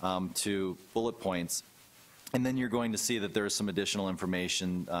to bullet points. And then you're going to see that there's some additional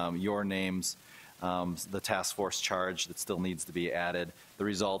information, your names, the task force charge that still needs to be added, the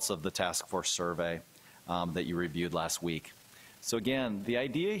results of the task force survey that you reviewed last week. So again, the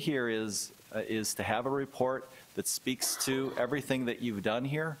idea here is to have a report that speaks to everything that you've done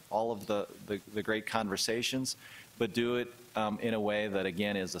here, all of the great conversations, but do it in a way that,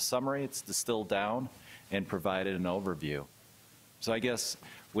 again, is a summary, it's distilled down, and provided an overview. So I guess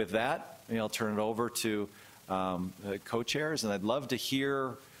with that, I'll turn it over to co-chairs, and I'd love to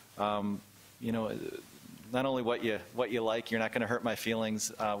hear, not only what you like, you're not going to hurt my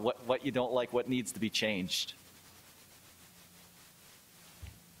feelings, what you don't like, what needs to be changed.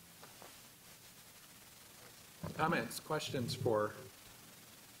 Comments, questions for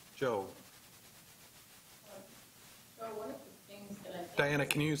Joe? Diana,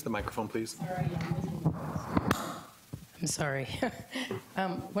 can you use the microphone, please? I'm sorry.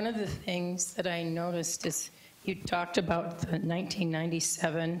 One of the things that I noticed is you talked about the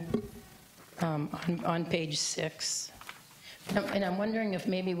 1997 on page 6. And I'm wondering if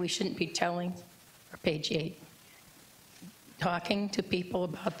maybe we shouldn't be telling, or page 8, talking to people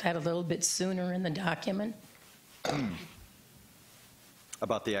about that a little bit sooner in the document.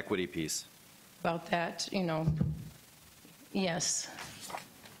 About the equity piece. About that, yes.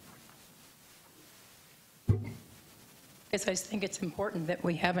 Because I think it's important that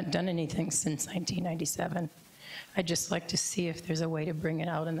we haven't done anything since 1997. I'd just like to see if there's a way to bring it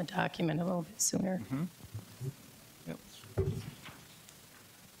out in the document a little bit sooner. Mm-hmm. Yep.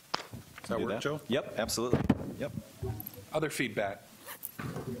 Does that work, Joe? Yep, absolutely. Yep. Other feedback?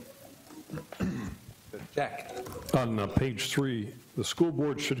 Jack. On page 3, the school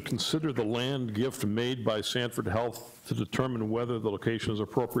board should consider the land gift made by Sanford Health to determine whether the location is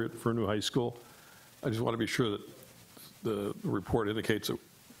appropriate for a new high school. I just want to be sure that the report indicates that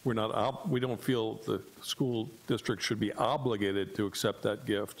we don't feel the school district should be obligated to accept that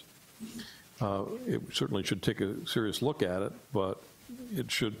gift. It certainly should take a serious look at it, but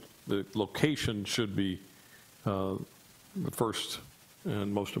the location should be the first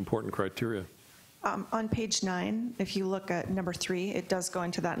and most important criteria. On page 9, if you look at number 3, it does go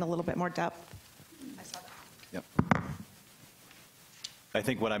into that in a little bit more depth. I saw that. Yep. I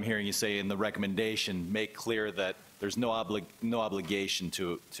think what I'm hearing you say in the recommendation, make clear that there's no obligation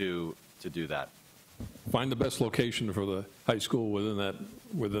to do that. Find the best location for the high school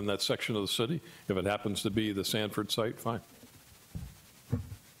within that section of the city. If it happens to be the Sanford site, fine.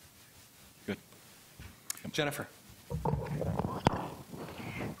 Good. Jennifer.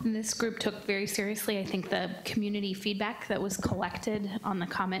 This group took very seriously, I think, the community feedback that was collected on the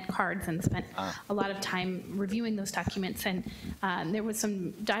comment cards and spent a lot of time reviewing those documents. And there was some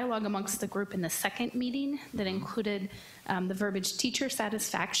dialogue amongst the group in the second meeting that included the verbiage teacher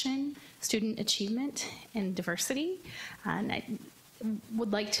satisfaction, student achievement, and diversity. And I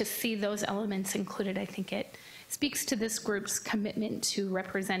would like to see those elements included. I think it speaks to this group's commitment to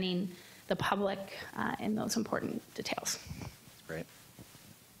representing the public in those important details. That's great.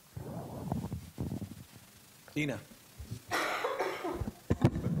 Dina.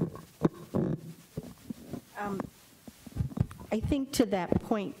 I think to that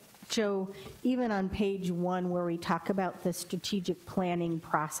point, Joe, even on page 1 where we talk about the strategic planning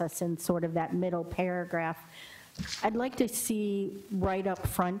process and sort of that middle paragraph, I'd like to see right up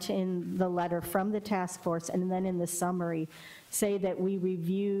front in the letter from the task force and then in the summary say that we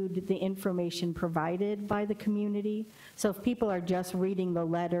reviewed the information provided by the community. So if people are just reading the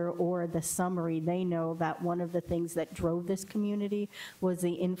letter or the summary, they know that one of the things that drove this community was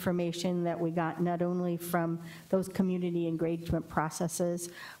the information that we got not only from those community engagement processes,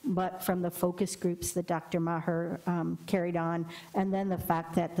 but from the focus groups that Dr. Maher carried on, and then the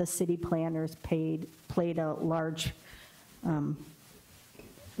fact that the city planners played a large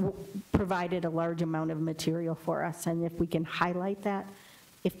provided a large amount of material for us, and if we can highlight that,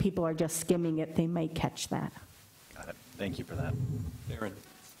 if people are just skimming it, they may catch that. Got it. Thank you for that. Aaron.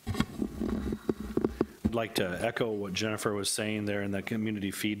 I'd like to echo what Jennifer was saying there in that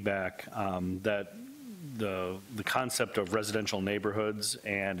community feedback, that the concept of residential neighborhoods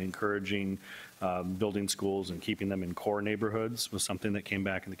and encouraging building schools and keeping them in core neighborhoods was something that came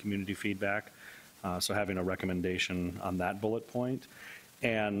back in the community feedback. So having a recommendation on that bullet point.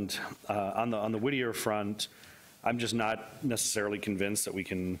 And on the Whittier front, I'm just not necessarily convinced that we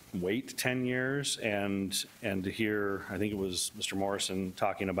can wait 10 years and to hear, I think it was Mr. Morrison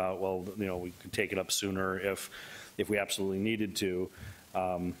talking about, well, you know, we could take it up sooner if we absolutely needed to.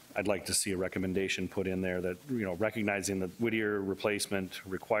 I'd like to see a recommendation put in there that, you know, recognizing that Whittier replacement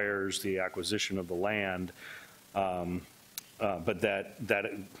requires the acquisition of the land, but that,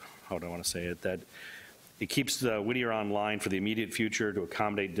 how do I want to say it, that it keeps the Whittier online for the immediate future to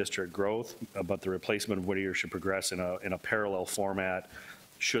accommodate district growth, but the replacement of Whittier should progress in a parallel format.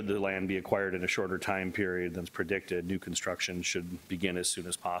 Should the land be acquired in a shorter time period than's predicted, new construction should begin as soon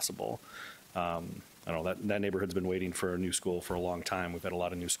as possible. I don't know, that neighborhood's been waiting for a new school for a long time. We've had a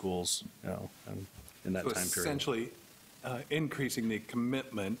lot of new schools, you know, in that time period. Essentially, increasing the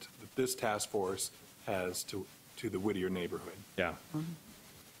commitment that this task force has to the Whittier neighborhood. Yeah.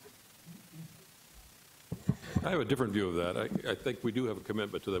 I have a different view of that. I think we do have a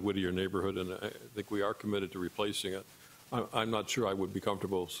commitment to the Whittier neighborhood, and I think we are committed to replacing it. I'm not sure I would be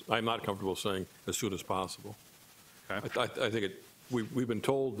comfortable, I'm not comfortable saying as soon as possible. Okay. I think we've been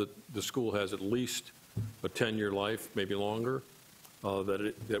told that the school has at least a 10-year life, maybe longer,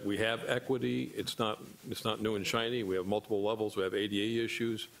 that we have equity. It's not new and shiny. We have multiple levels. We have ADA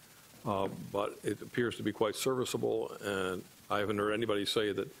issues, but it appears to be quite serviceable, and I haven't heard anybody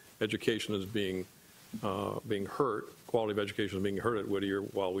say that education is being hurt, quality of education is being hurt at Whittier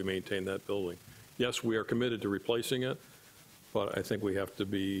while we maintain that building. Yes, we are committed to replacing it, but I think we have to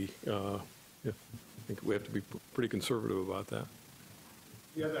be, pretty conservative about that.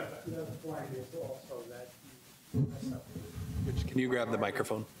 The other point is also that. Can you grab the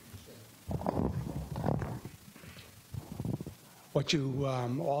microphone? What you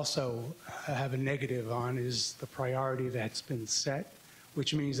also have a negative on is the priority that's been set,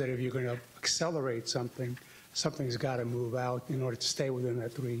 which means that if you're going to accelerate something, something's got to move out in order to stay within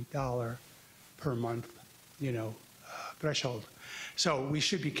that $3 per month, you know, threshold. So we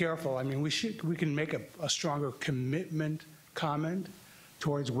should be careful. I mean, we can make a stronger commitment comment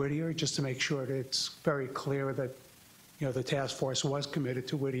towards Whittier just to make sure that it's very clear that, you know, the task force was committed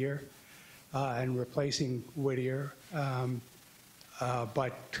to Whittier and replacing Whittier,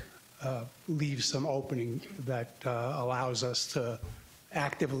 but leave some opening that allows us to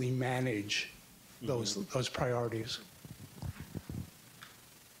actively manage those priorities.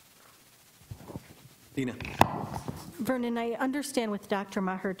 Dina. Vernon, I understand what Dr.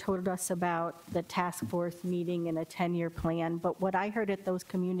 Maher told us about the task force meeting and a 10-year plan, but what I heard at those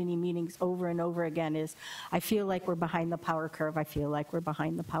community meetings over and over again is, I feel like we're behind the power curve. I feel like we're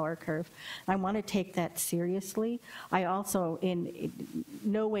behind the power curve. I want to take that seriously. I also, in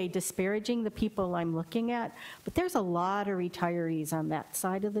no way disparaging the people I'm looking at, but there's a lot of retirees on that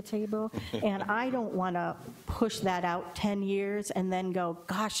side of the table, and I don't want to push that out 10 years and then go,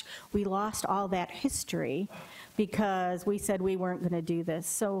 gosh, we lost all that history because we said we weren't going to do this.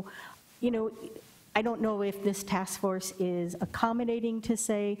 So, you know, I don't know if this task force is accommodating to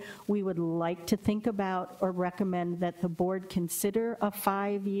say we would like to think about or recommend that the board consider a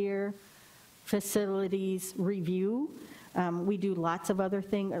 5-year facilities review. We do lots of other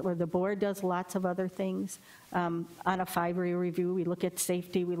things, or the board does lots of other things on a 5-year review. We look at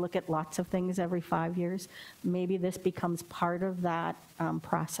safety, we look at lots of things every 5 years. Maybe this becomes part of that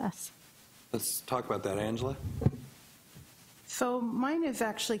process. Let's talk about that, Angela. So mine is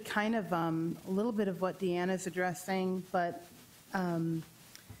actually kind of a little bit of what Deanna's addressing, but for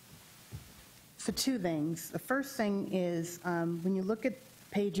two things. The first thing is when you look at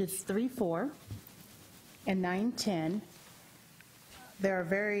pages 3, 4, and 9, 10, there are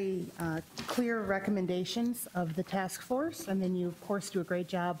very clear recommendations of the task force, and then you, of course, do a great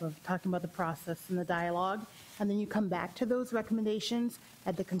job of talking about the process and the dialogue, and then you come back to those recommendations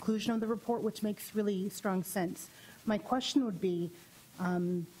at the conclusion of the report, which makes really strong sense. My question would be,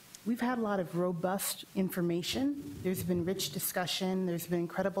 we've had a lot of robust information. There's been rich discussion. There's been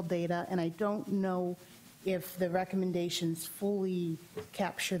incredible data, and I don't know if the recommendations fully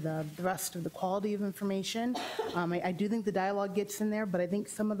capture the rest of the quality of information. I do think the dialogue gets in there, but I think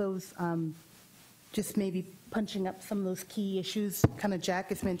some of those, just maybe punching up some of those key issues, kind of Jack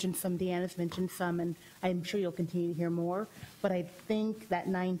has mentioned some, Deanna's mentioned some, and I'm sure you'll continue to hear more, but I think that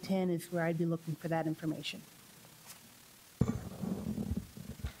 910 is where I'd be looking for that information.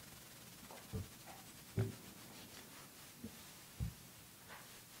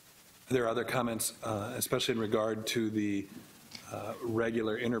 Are there other comments, especially in regard to the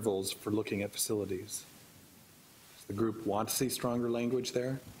regular intervals for looking at facilities? Does the group want to see stronger language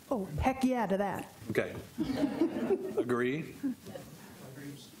there? Oh, heck yeah to that. Okay. Agree?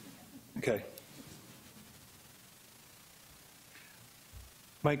 Okay.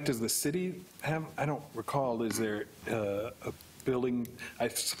 Mike, does the city have, I don't recall, is there a building, I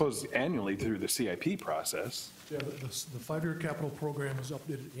suppose annually through the CIP process? Yeah, the five-year capital program is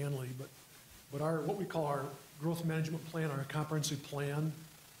updated annually, but our, what we call our growth management plan, our comprehensive plan,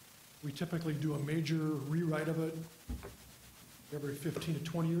 we typically do a major rewrite of it every 15 to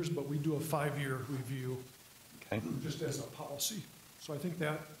 20 years, but we do a 5-year review just as a policy. So I think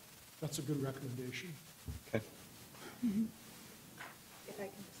that's a good recommendation. Okay.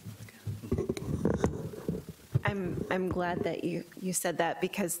 I'm glad that you said that,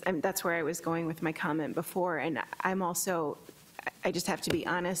 because that's where I was going with my comment before. And I'm also, I just have to be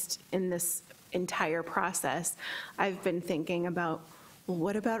honest, in this entire process, I've been thinking about, well,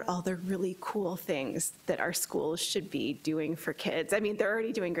 what about all the really cool things that our schools should be doing for kids? I mean, they're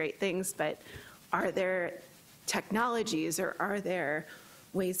already doing great things, but are there technologies, or are there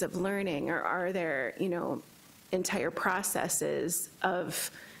ways of learning, or are there, you know, entire processes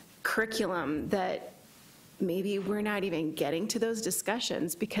of curriculum that maybe we're not even getting to those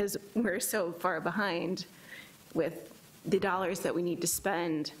discussions because we're so far behind with the dollars that we need to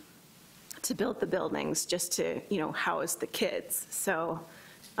spend to build the buildings just to, you know, house the kids. So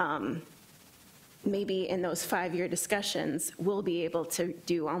maybe in those 5-year discussions, we'll be able to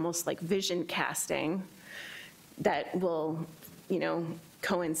do almost like vision casting that will, you know,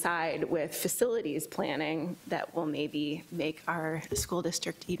 coincide with facilities planning that will maybe make our school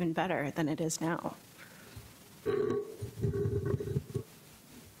district even better than it is now.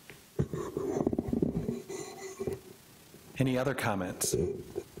 Any other comments,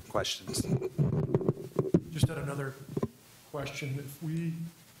 questions? Just had another question.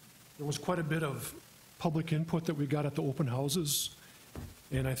 There was quite a bit of public input that we got at the open houses,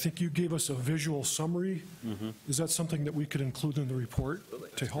 and I think you gave us a visual summary. Is that something that we could include in the report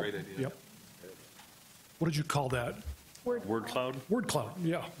to help? Great idea. Yep. What did you call that? Word cloud? Word cloud,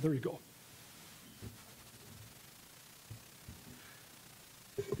 yeah, there you go.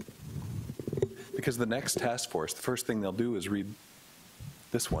 Because the next task force, the first thing they'll do is read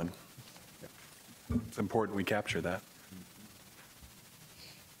this one. It's important we capture that.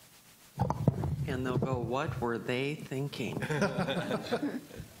 And they'll go, what were they thinking?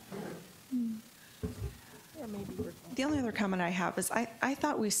 The only other comment I have is I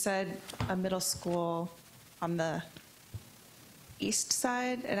thought we said a middle school on the east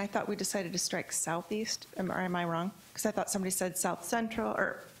side, and I thought we decided to strike southeast. Am I wrong? Because I thought somebody said south central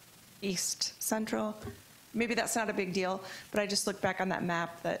or east central. Maybe that's not a big deal, but I just looked back on that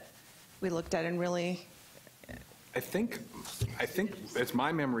map that we looked at and really. I think, as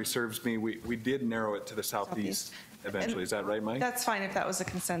my memory serves me, we did narrow it to the southeast eventually. And is that right, Mike? That's fine if that was a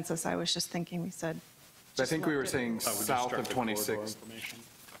consensus. I was just thinking we said. I think we were saying south of 26.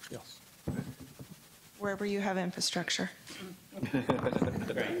 Yes. Wherever you have infrastructure.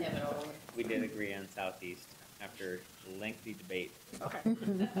 We did agree on southeast after lengthy debate. Okay.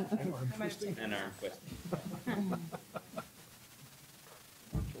 And arm twisting.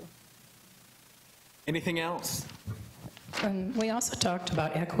 Anything else? We also talked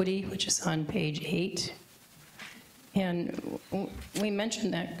about equity, which is on page 8. And we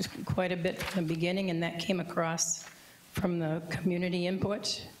mentioned that quite a bit from the beginning, and that came across from the community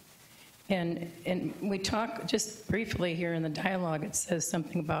input. And we talk just briefly here in the dialogue, it says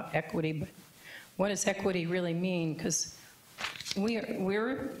something about equity, but what does equity really mean? Because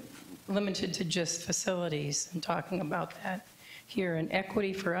we're limited to just facilities and talking about that here, and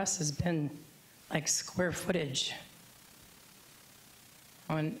equity for us has been like square footage.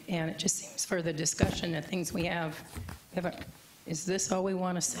 And it just seems for the discussion of things we have, is this all we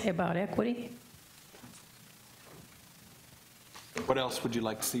want to say about equity? What else would you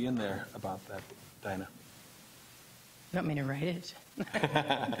like to see in there about that, Dinah? You want me to write it?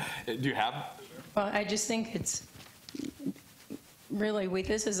 Do you have? Well, I just think it's really,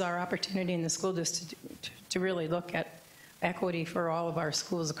 this is our opportunity in the school district to really look at equity for all of our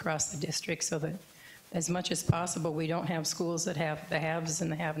schools across the district, so that as much as possible, we don't have schools that have the haves and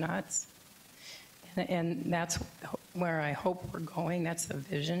the have-nots. And that's where I hope we're going. That's the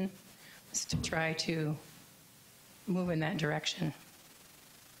vision, is to try to move in that direction.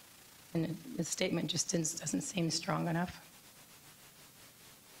 And the statement just doesn't seem strong enough.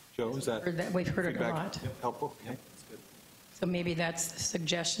 Joe, is that? We've heard it a feedback lot. helpful? Yeah, that's good. So maybe that's the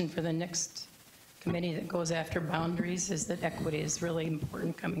suggestion for the next committee that goes after boundaries, is that equity is really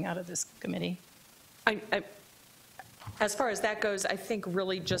important coming out of this committee. As far as that goes, I think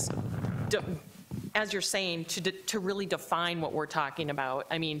really just, as you're saying, to really define what we're talking about.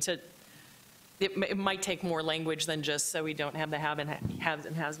 I mean, it might take more language than just so we don't have the haves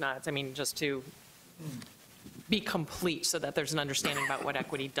and has-nots. I mean, just to be complete so that there's an understanding about what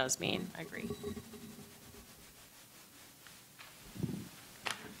equity does mean. I agree.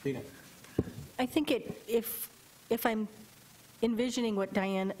 I think if I'm envisioning what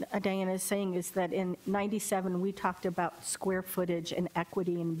Diana is saying is that in 97, we talked about square footage and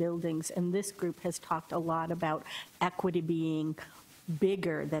equity in buildings, and this group has talked a lot about equity being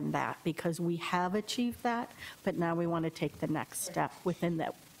bigger than that because we have achieved that, but now we want to take the next step within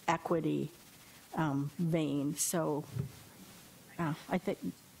that equity vein. So I think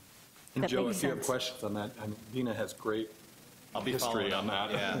And that Joe, makes if you have sense. questions on that, Dina has great I'll be history following on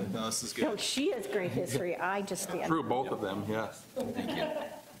up. that. Yeah, no, this is good. No, she has great history. I just stand. Through both of them, yes. Thank you.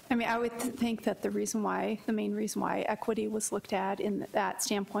 I mean, I would think that the main reason why equity was looked at in that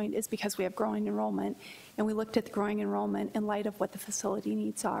standpoint is because we have growing enrollment, and we looked at the growing enrollment in light of what the facility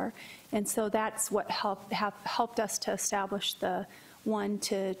needs are. And so that's what helped us to establish the 1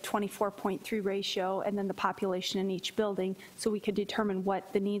 to 24.3 ratio, and then the population in each building, so we could determine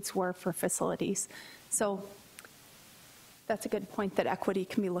what the needs were for facilities. So that's a good point, that equity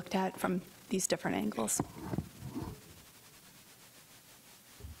can be looked at from these different angles.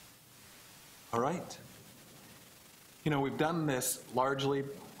 All right. You know, we've done this largely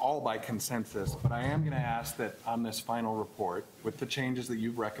all by consensus, but I am going to ask that on this final report, with the changes that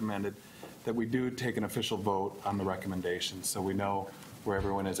you've recommended, that we do take an official vote on the recommendations so we know where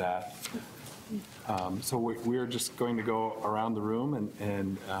everyone is at. So we're just going to go around the room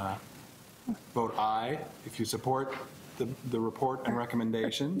and vote aye if you support the report and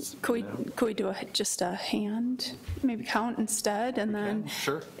recommendations. Could we do just a hand, maybe count instead, and then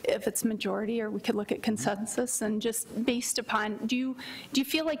Sure. if it's majority, or we could look at consensus, and just based upon, do you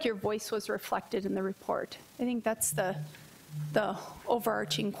feel like your voice was reflected in the report? I think that's the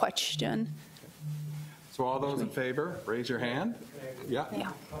overarching question. So all those in favor, raise your hand. Yeah.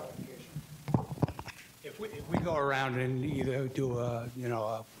 If we go around and either do a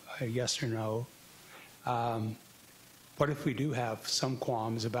yes or no, what if we do have some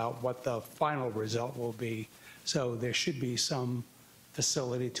qualms about what the final result will be? So there should be some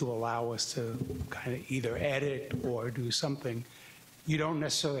facility to allow us to kind of either edit or do something. You don't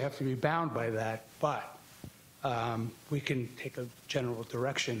necessarily have to be bound by that, but we can take a general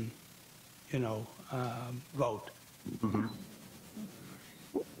direction, vote. Mm-hmm.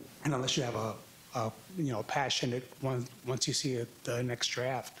 And unless you have a passionate one, once you see the next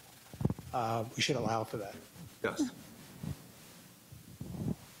draft, we should allow for that. Yes.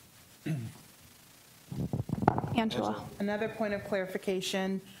 Angela. Another point of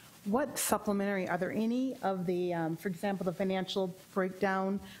clarification, what supplementary, are there any of the, for example, the financial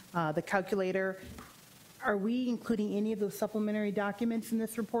breakdown, the calculator, are we including any of those supplementary documents in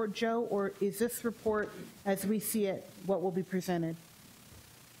this report, Joe, or is this report, as we see it, what will be presented?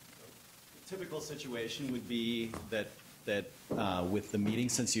 Typical situation would be that with the meeting,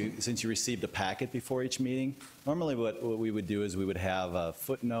 since you received a packet before each meeting, normally what we would do is we would have a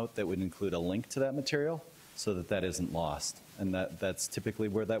footnote that would include a link to that material so that isn't lost. And that's typically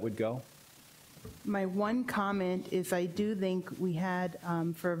where that would go. My one comment is I do think we had,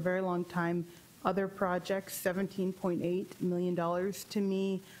 for a very long time, other projects, $17.8 million. To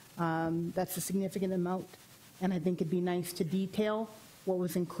me, that's a significant amount, and I think it'd be nice to detail what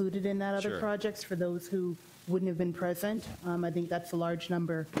was included in that other Sure. projects for those who wouldn't have been present. I think that's a large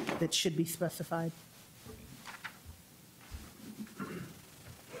number that should be specified.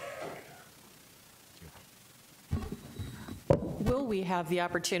 Will we have the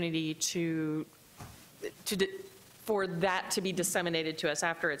opportunity for that to be disseminated to us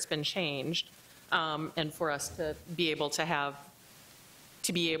after it's been changed, and for us to be able to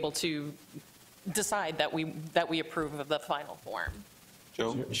decide that we approve of the final form?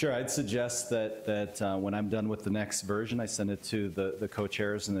 Joe? Sure, I'd suggest that when I'm done with the next version, I send it to the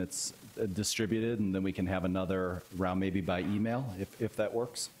co-chairs and it's distributed, and then we can have another round maybe by email, if that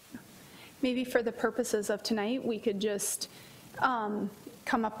works. Maybe for the purposes of tonight, we could just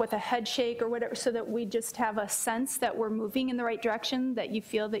come up with a head shake or whatever, so that we just have a sense that we're moving in the right direction, that you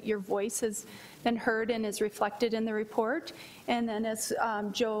feel that your voice has been heard and is reflected in the report. And then as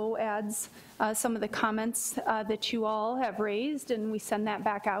Joe adds some of the comments that you all have raised, and we send that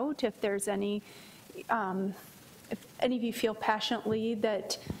back out, if there's any, if any of you feel passionately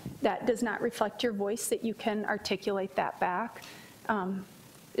that that does not reflect your voice, that you can articulate that back.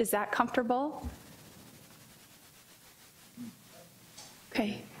 Is that comfortable?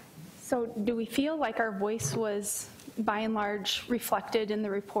 Okay, so do we feel like our voice was by and large reflected in the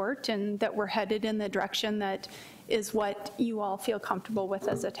report, and that we're headed in the direction that is what you all feel comfortable with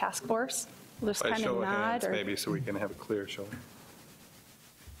as a task force? We'll just By kind show of of nod, hands, or maybe, so we can have a clear show.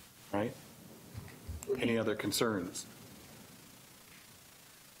 Right? Any other concerns?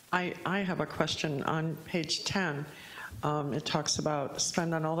 I have a question on page 10. It talks about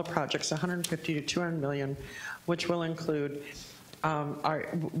spend on all the projects 150 to 200 million, which will include,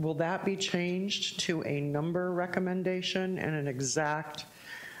 will that be changed to a number recommendation and an exact,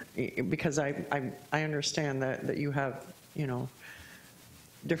 because I understand that you have,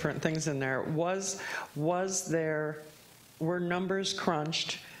 different things in there. Were numbers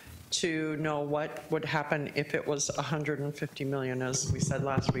crunched to know what would happen if it was 150 million, as we said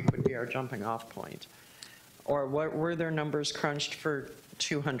last week would be our jumping off point? Or were there numbers crunched for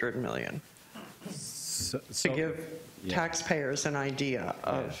 200 million? To give taxpayers an idea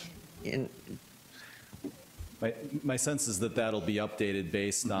of, My sense is that that'll be updated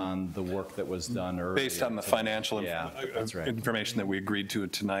based on the work that was done earlier. Based on the financial that's right. information that we agreed to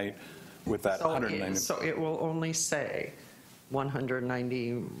tonight with that 190. So it will only say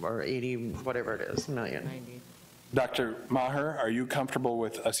 190 or 80, whatever it is, million. Dr. Maher, are you comfortable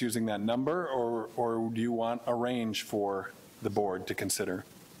with us using that number, or do you want a range for the board to consider?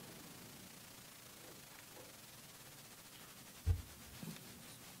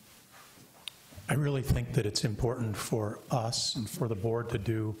 I really think that it's important for us and for the board to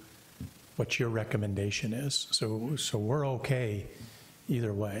do what your recommendation is. So we're okay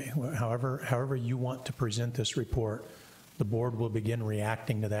either way. However you want to present this report, the board will begin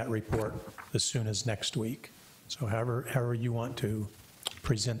reacting to that report as soon as next week. So however you want to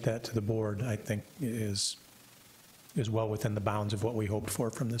present that to the board, I think is well within the bounds of what we hoped for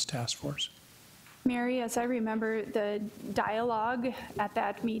from this task force. Mary, as I remember the dialogue at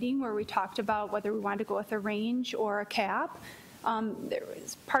that meeting where we talked about whether we wanted to go with a range or a cap, there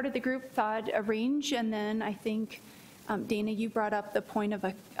was part of the group thought a range, and then I think, Dana, you brought up the point of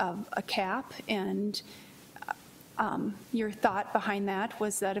a cap, and your thought behind that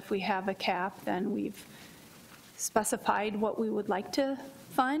was that if we have a cap, then we've specified what we would like to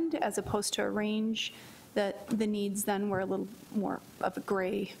fund, as opposed to a range, that the needs then were a little more of a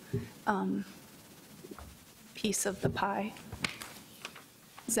gray piece of the pie.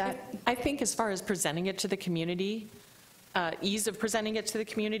 Is that? I think as far as presenting it to the community, ease of presenting it to the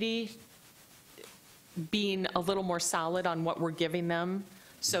community, being a little more solid on what we're giving them.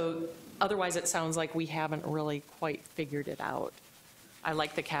 So otherwise it sounds like we haven't really quite figured it out. I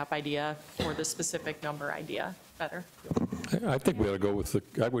like the cap idea or the specific number idea better. I think we ought to go with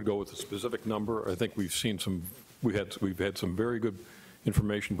I would go with the specific number. I think we've had some very good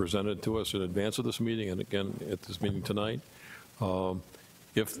information presented to us in advance of this meeting and again at this meeting tonight.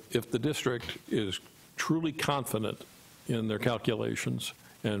 If the district is truly confident in their calculations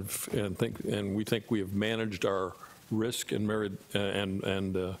and we think we have managed our risk and managed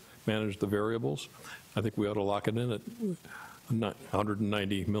the variables, I think we ought to lock it in at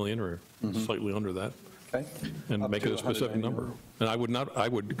 190 million or slightly under that. Okay. And make it a specific number. And I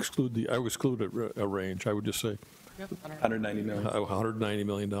would exclude a range. I would just say $190 million. $190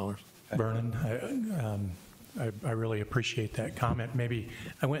 million. Vernon, I really appreciate that comment. Maybe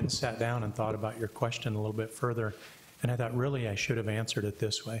I went and sat down and thought about your question a little bit further, and I thought really I should have answered it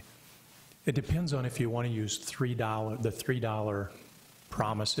this way. It depends on if you want to use the $3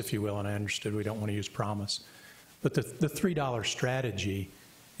 promise, if you will, and I understood we don't want to use promise. But the $3 strategy,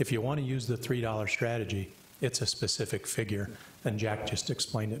 if you want to use the $3 strategy, it's a specific figure, and Jack just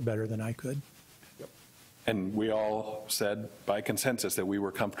explained it better than I could. And we all said by consensus that we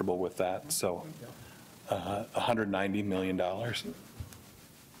were comfortable with that, so $190 million.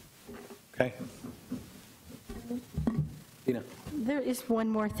 Okay. Tina. There is one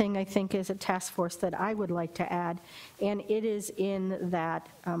more thing I think as a task force that I would like to add, and it is in that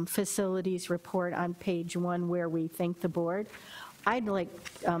facilities report on page 1 where we thank the board. I'd like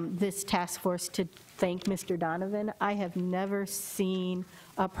this task force to thank Mr. Donovan. I have never seen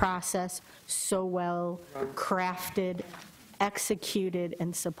a process so well crafted, executed,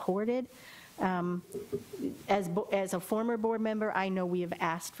 and supported. As a former board member, I know we have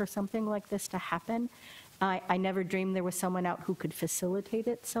asked for something like this to happen. I never dreamed there was someone out who could facilitate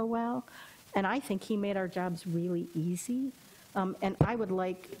it so well. And I think he made our jobs really easy. And I would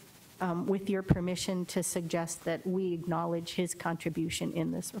like, with your permission, to suggest that we acknowledge his contribution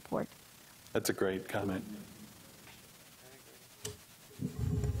in this report. That's a great comment.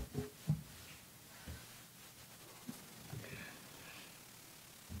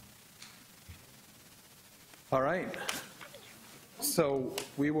 All right. So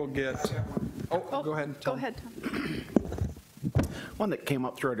we will get, go ahead. Go ahead, Tom. One that came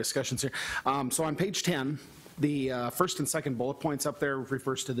up through our discussions here. So on page 10, the first and second bullet points up there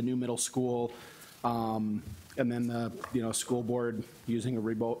refers to the new middle school, and then the school board using a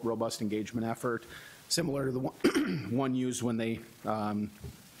robust engagement effort. Similar to the one used when they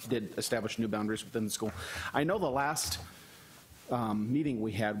did establish new boundaries within the school. I know the last meeting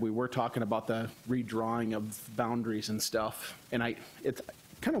we had, we were talking about the redrawing of boundaries and stuff, and it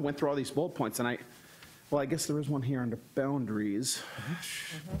kind of went through all these bullet points, and I guess there is one here under boundaries.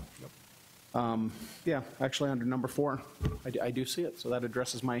 Yeah, actually under number 4, I do see it, so that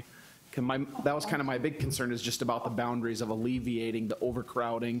addresses that was kind of my big concern, is just about the boundaries of alleviating the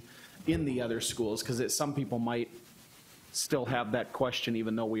overcrowding in the other schools, because some people might still have that question,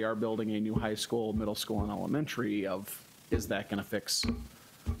 even though we are building a new high school, middle school, and elementary, of is that going to fix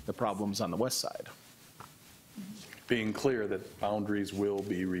the problems on the west side? Being clear that boundaries will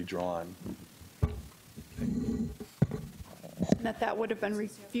be redrawn. And that would have been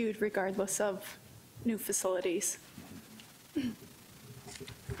reviewed regardless of new facilities.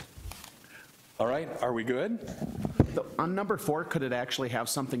 All right, are we good? On number 4, could it actually have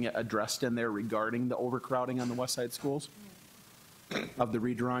something addressed in there regarding the overcrowding on the west side schools? Of the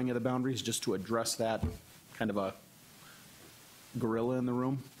redrawing of the boundaries, just to address that kind of a gorilla in the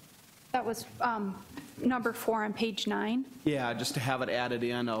room? That was number 4 on page 9. Yeah, just to have it added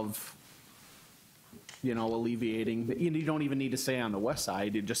in of, alleviating. You don't even need to say on the west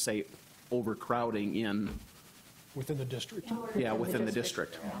side, you just say overcrowding in. Within the district. Yeah, within the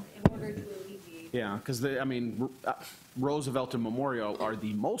district. In order to alleviate. Yeah, because Roosevelt and Memorial are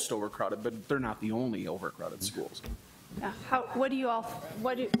the most overcrowded, but they're not the only overcrowded schools. What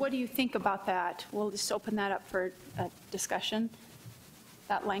do you think about that? We'll just open that up for discussion.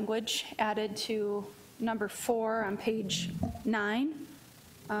 That language added to number 4 on page 9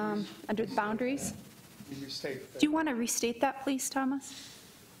 under the boundaries. Do you want to restate that, please, Thomas?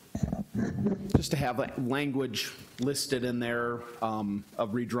 Just to have language listed in there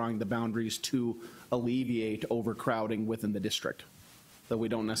of redrawing the boundaries to alleviate overcrowding within the district. Though we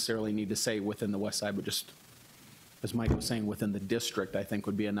don't necessarily need to say within the west side, but just, as Mike was saying, within the district, I think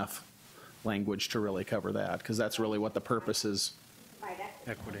would be enough language to really cover that, because that's really what the purpose is.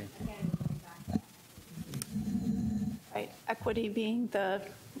 Equity. Right, equity being the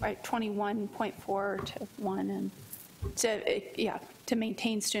 21.4 to 1, and to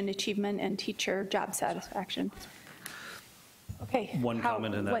maintain student achievement and teacher job satisfaction. Okay. One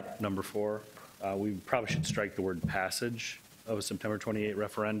comment in that number 4, we probably should strike the word passage of a September 28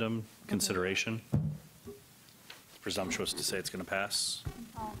 referendum consideration. It's presumptuous to say it's going to pass.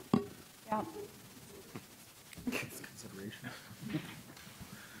 Yeah. Consideration.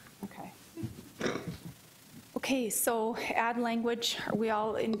 Okay. Okay, so add language. Are we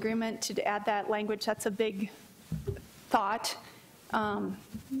all in agreement to add that language? That's a big thought on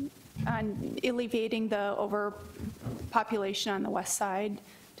alleviating the overpopulation on the west side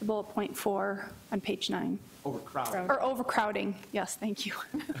to bullet point 4 on page 9. Overcrowding. Or overcrowding, yes, thank you.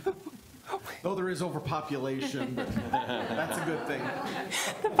 Though there is overpopulation, that's a good thing.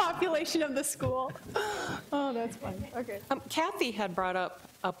 The population of the school. Oh, that's fun. Okay. Kathy had brought up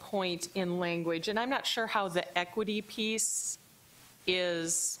a point in language, and I'm not sure how the equity piece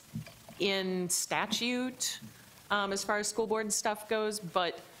is in statute as far as school board stuff goes,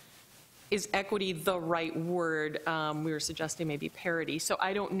 but is equity the right word? We were suggesting maybe parity. So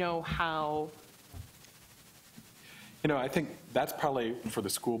I don't know how. I think that's probably for the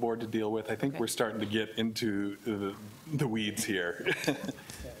school board to deal with. I think we're starting to get into the weeds here.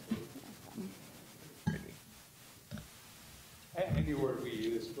 Any word we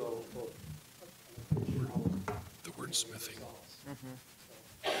use will The wordsmithing.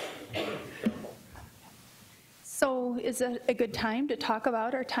 So is it a good time to talk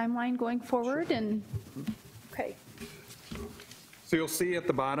about our timeline going forward? And okay. So you'll see at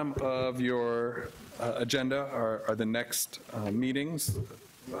the bottom of your agenda are the next meetings.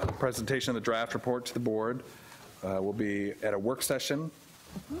 Presentation of the draft report to the board will be at a work session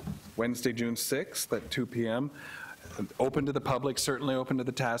Wednesday, June 6th at 2 p.m. Open to the public, certainly open to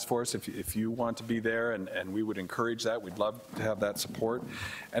the task force if you want to be there, and we would encourage that. We'd love to have that support.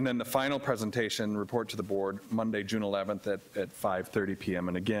 And then the final presentation report to the board Monday, June 11th at 5:30 p.m.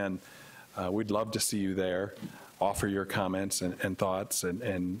 And again, we'd love to see you there. Offer your comments and thoughts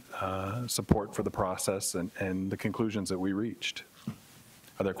and support for the process and the conclusions that we reached.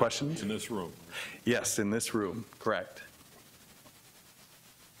 Are there questions? In this room? Yes, in this room, correct.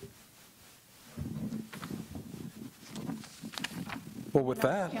 Well, with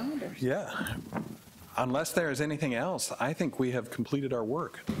that, yeah, unless there is anything else, I think we have completed our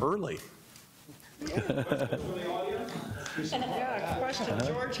work early. Yeah, question.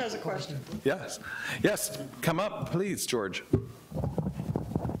 George has a question. Yes, yes, come up, please, George.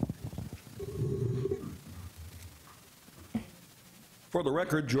 For For the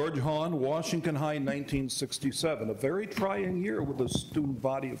record, George Hahn, Washington High, 1967, a very trying year with a student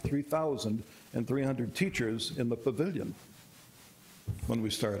body of 3,300 teachers in the pavilion when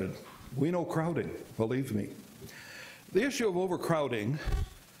we started. We know crowding, believe me. The issue of overcrowding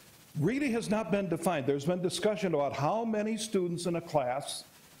really has not been defined. There's been discussion about how many students in a class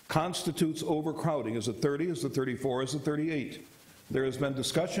constitutes overcrowding. Is it 30? Is it 34? Is it 38? There has been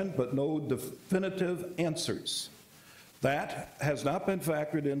discussion, but no definitive answers. That has not been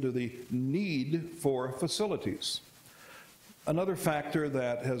factored into the need for facilities. Another factor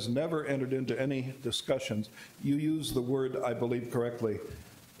that has never entered into any discussions, you use the word, I believe correctly,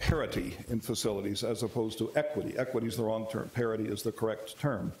 parity in facilities as opposed to equity. Equity is the wrong term. Parity is the correct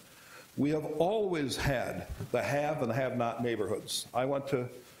term. We have always had the have and the have-not neighborhoods. I went to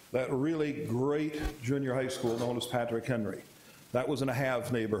that really great junior high school known as Patrick Henry. That was in a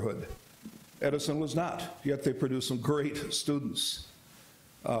have neighborhood. Edison was not, yet they produced some great students.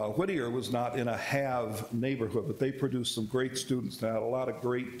 Whittier was not in a have neighborhood, but they produced some great students. They had a lot of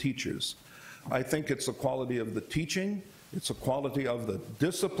great teachers. I think it's the quality of the teaching, it's the quality of the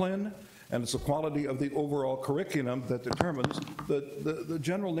discipline, and it's the quality of the overall curriculum that determines the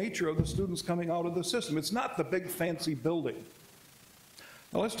general nature of the students coming out of the system. It's not the big fancy building.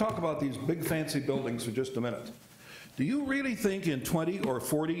 Now let's talk about these big fancy buildings for just a minute. Do you really think in 20 or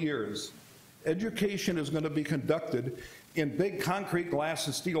 40 years education is going to be conducted in big concrete, glass,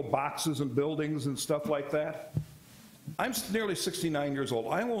 and steel boxes and buildings and stuff like that? I'm nearly 69 years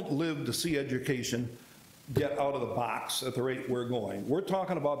old. I won't live to see education get out of the box at the rate we're going. We're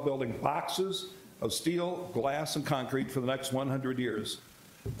talking about building boxes of steel, glass, and concrete for the next 100 years.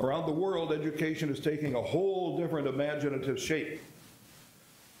 Around the world, education is taking a whole different imaginative shape.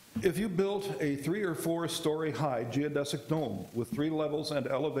 If you built a 3 or 4 story high geodesic dome with 3 levels and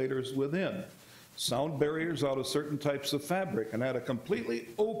elevators within, sound barriers out of certain types of fabric, and had a completely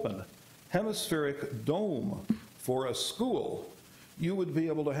open hemispheric dome for a school, you would be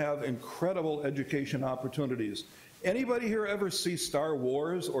able to have incredible education opportunities. Anybody here ever see Star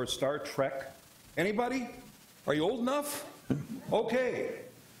Wars or Star Trek? Anybody? Are you old enough? Okay.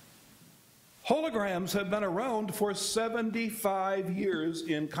 Holograms have been around for 75 years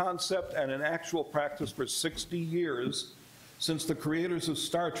in concept and in actual practice for 60 years since the creators of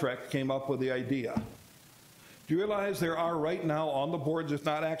Star Trek came up with the idea. Do you realize there are right now on the boards, if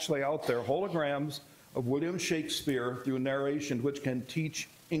not actually out there, holograms of William Shakespeare through narration which can teach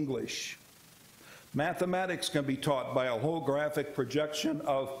English? Mathematics can be taught by a holographic projection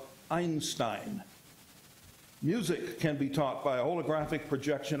of Einstein. Music can be taught by a holographic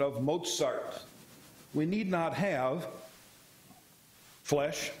projection of Mozart. We need not have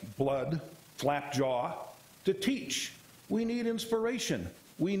flesh, blood, flap jaw to teach. We need inspiration.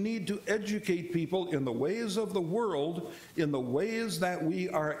 We need to educate people in the ways of the world, in the ways that we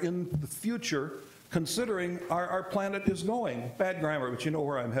are in the future, considering our planet is going. Bad grammar, but you know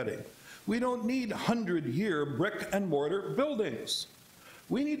where I'm heading. We don't need 100-year brick and mortar buildings.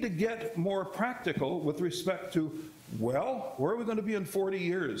 We need to get more practical with respect to, well, where are we going to be in 40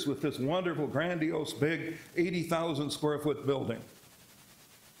 years with this wonderful, grandiose, big 80,000 square foot building?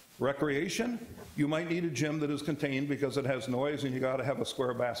 Recreation, you might need a gym that is contained because it has noise and you got to have a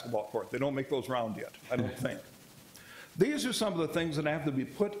square basketball court. They don't make those round yet, I don't think. These are some of the things that have to be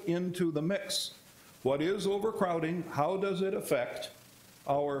put into the mix. What is overcrowding? How does it affect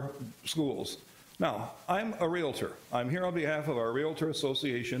our schools? Now, I'm a realtor. I'm here on behalf of our Realtor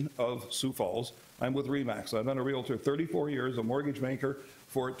Association of Sioux Falls. I'm with RE/MAX. I've been a realtor 34 years, a mortgage banker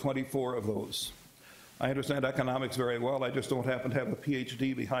for 24 of those. I understand economics very well. I just don't happen to have a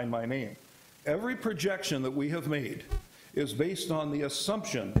PhD behind my name. Every projection that we have made is based on the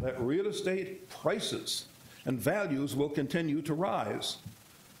assumption that real estate prices and values will continue to rise.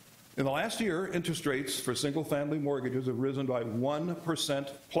 In the last year, interest rates for single-family mortgages have risen by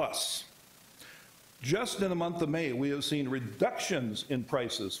 1% plus. Just in the month of May, we have seen reductions in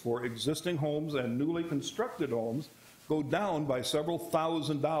prices for existing homes and newly constructed homes go down by several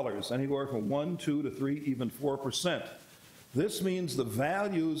 $1,000s, anywhere from 1, 2 to 3, even 4%. This means the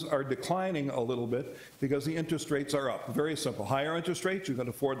values are declining a little bit because the interest rates are up. Very simple. Higher interest rates, you can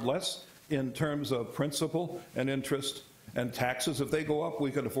afford less in terms of principal and interest, and taxes. If they go up,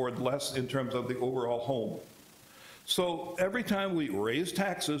 we can afford less in terms of the overall home. So every time we raise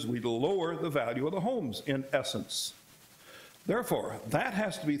taxes, we lower the value of the homes, in essence. Therefore, that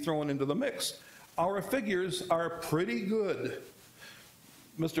has to be thrown into the mix. Our figures are pretty good.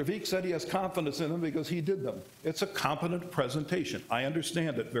 Mr. Veek said he has confidence in them because he did them. It's a competent presentation. I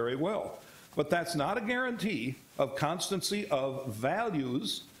understand it very well. But that's not a guarantee of constancy of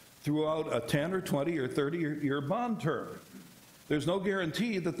values throughout a 10 or 20 or 30-year bond term. There's no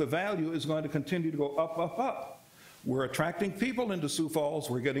guarantee that the value is going to continue to go up, up, up. We're attracting people into Sioux Falls.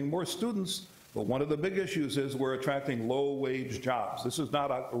 We're getting more students. But one of the big issues is we're attracting low-wage jobs. This is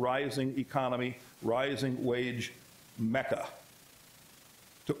not a rising economy, rising wage mecca.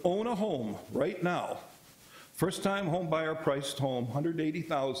 To own a home right now, first-time home buyer priced home,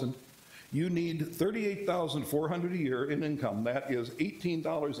 $180,000, you need $38,400 a year in income. That is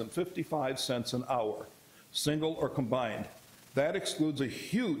 $18.55 an hour, single or combined. That excludes a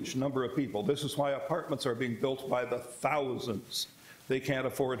huge number of people. This is why apartments are being built by the thousands. They can't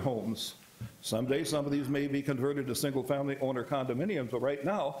afford homes. Someday, some of these may be converted to single-family owner condominiums, but right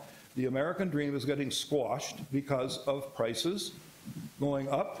now, the American dream is getting squashed because of prices going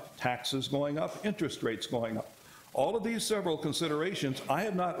up, taxes going up, interest rates going up. All of these several considerations I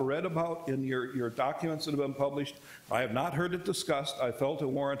have not read about in your documents that have been published. I have not heard it discussed. I felt it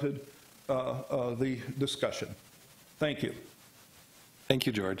warranted the discussion. Thank you. Thank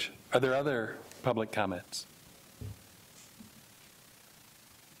you, George. Are there other public comments?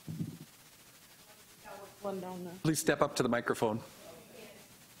 Please step up to the microphone.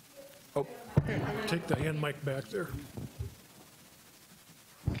 Oh, take the hand mic back there.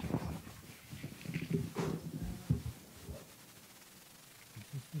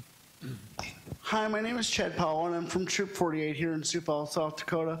 Hi, my name is Chad Powell, and I'm from Troop 48 here in Sioux Falls, South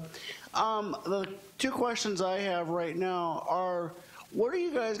Dakota. The two questions I have right now are, what are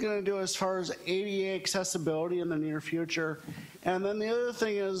you guys going to do as far as ADA accessibility in the near future? And then the other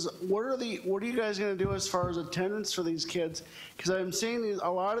thing is, what are you guys going to do as far as attendance for these kids? Because I'm seeing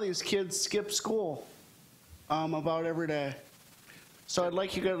a lot of these kids skip school about every day. So I'd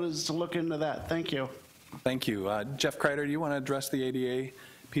like you guys to look into that. Thank you. Thank you. Jeff Kreider, do you want to address the ADA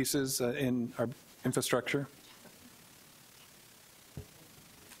pieces in our infrastructure?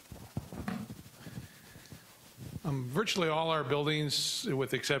 Virtually all our buildings, with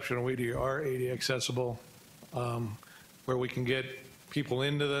the exception of Whittier, are ADA accessible, where we can get people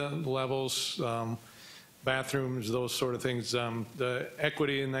into the levels, bathrooms, those sort of things. The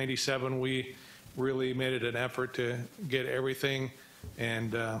equity in 97, we really made it an effort to get everything,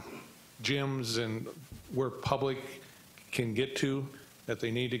 and gyms and where public can get to, that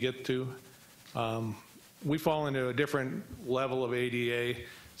they need to get to. We fall into a different level of ADA,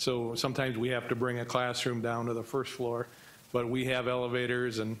 so sometimes we have to bring a classroom down to the first floor, but we have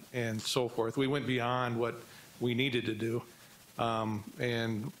elevators and so forth. We went beyond what we needed to do.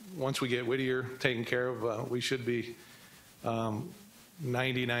 And once we get Whittier taken care of, we should be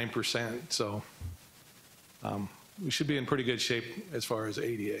 99%. So we should be in pretty good shape as far as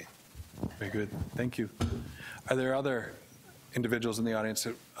ADA. Very good. Thank you. Are there other individuals in the audience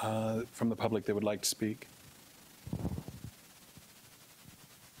from the public that would like to speak?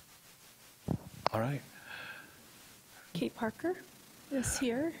 All right. Kate Parker is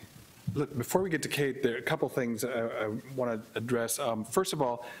here. Look, before we get to Kate, there are a couple things I want to address. First of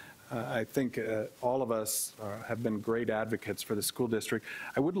all, I think all of us have been great advocates for the school district.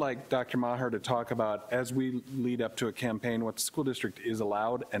 I would like Dr. Maher to talk about, as we lead up to a campaign, what the school district is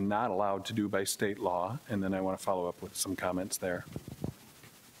allowed and not allowed to do by state law, and then I want to follow up with some comments there.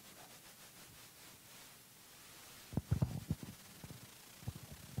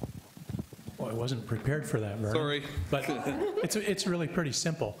 Well, I wasn't prepared for that, Vern. Sorry. But it's really pretty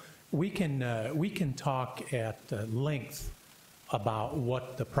simple. We can talk at length about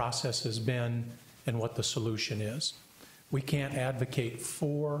what the process has been and what the solution is. We can't advocate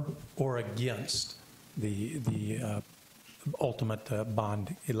for or against the ultimate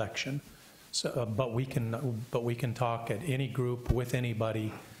bond election. So, but we can talk at any group with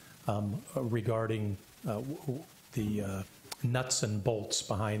anybody regarding the nuts and bolts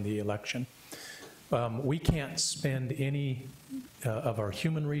behind the election. We can't spend any of our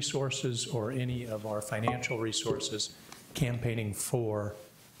human resources or any of our financial resources campaigning for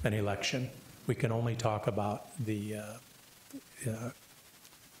an election. We can only talk about the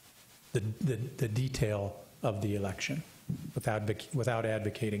detail of the election without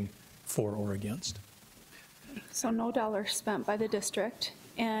advocating for or against. So no dollars spent by the district,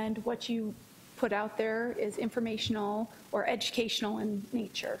 and what you put out there is informational or educational in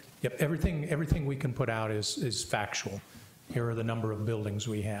nature. Yep, everything we can put out is factual. Here are the number of buildings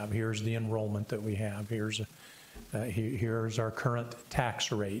we have. Here's the enrollment that we have. Here's our current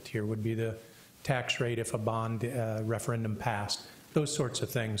tax rate. Here would be the tax rate if a bond referendum passed. Those sorts of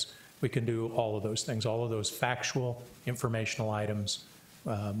things. We can do all of those things, all of those factual, informational items.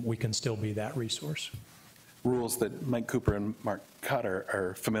 We can still be that resource. Rules that Mike Cooper and Mark Cotter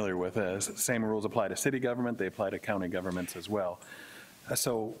are familiar with. Same rules apply to city government. They apply to county governments as well.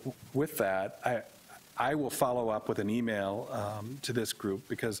 So with that, I will follow up with an email to this group,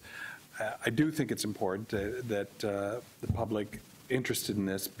 because I do think it's important that the public interested in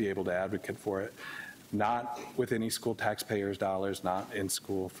this be able to advocate for it, not with any school taxpayers' dollars, not in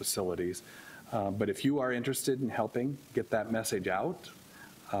school facilities. But if you are interested in helping get that message out,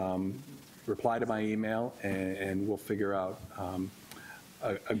 reply to my email, and we'll figure out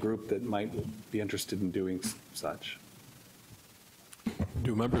a group that might be interested in doing such.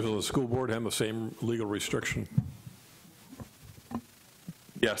 Do members of the school board have the same legal restriction?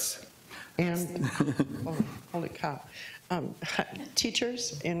 Yes. And, oh, holy cow,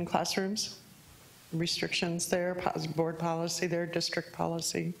 teachers in classrooms, restrictions there, board policy there, district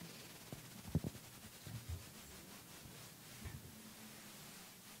policy?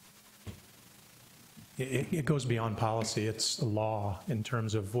 It goes beyond policy. It's the law in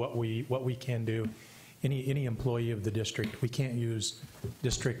terms of what we can do. Any employee of the district, we can't use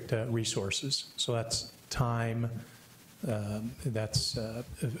district resources. So that's time, that's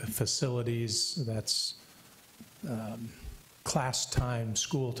facilities, that's class time,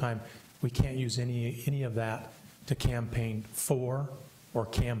 school time. We can't use any of that to campaign for or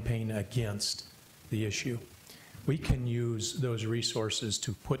campaign against the issue. We can use those resources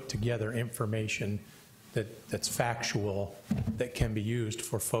to put together information that's factual, that can be used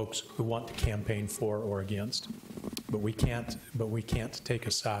for folks who want to campaign for or against. But we can't take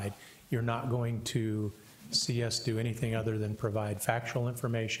a side. You're not going to see us do anything other than provide factual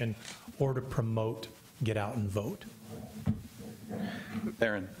information or to promote get out and vote.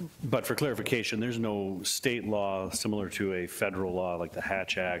 Aaron. But for clarification, there's no state law similar to a federal law like the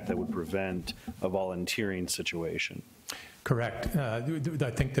Hatch Act that would prevent a volunteering situation. Correct. I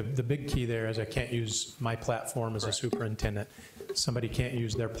think the big key there is I can't use my platform as a superintendent. Somebody can't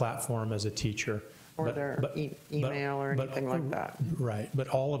use their platform as a teacher. Or their email or anything like that. Right. But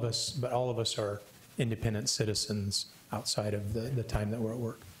all of us are independent citizens outside of the time that we're at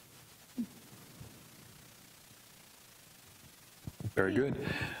work. Very good.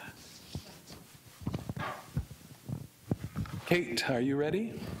 Kate, are you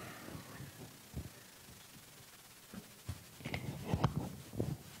ready?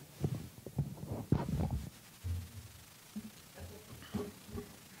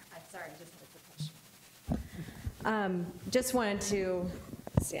 Just wanted to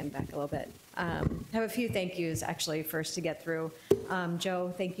stand back a little bit. Have a few thank yous, actually, first to get through.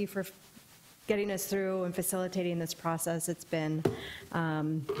 Joe, thank you for getting us through and facilitating this process. It's been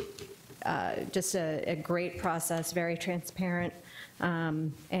just a great process, very transparent,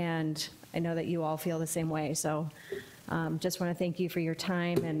 and I know that you all feel the same way. So just want to thank you for your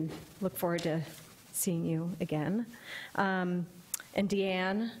time and look forward to seeing you again. And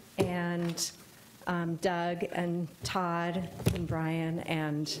Deanne and Doug and Todd and Brian,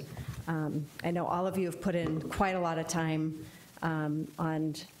 and I know all of you have put in quite a lot of time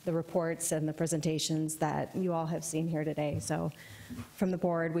on the reports and the presentations that you all have seen here today. So from the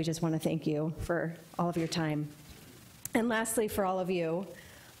board, we just want to thank you for all of your time. And lastly, for all of you,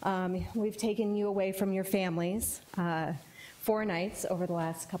 we've taken you away from your families 4 nights over the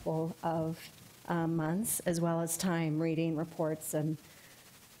last couple of months, as well as time reading reports and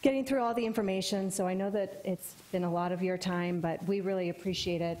getting through all the information. So I know that it's been a lot of your time, but we really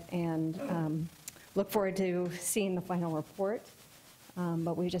appreciate it and look forward to seeing the final report.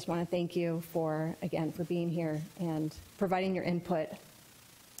 But we just want to thank you for being here and providing your input.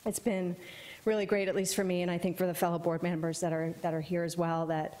 It's been really great, at least for me, and I think for the fellow board members that are here as well,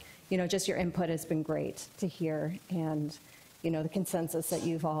 that, just your input has been great to hear, and, the consensus that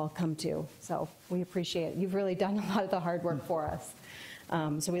you've all come to. So we appreciate it. You've really done a lot of the hard work for us.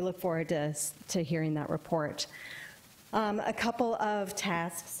 So we look forward to hearing that report. A couple of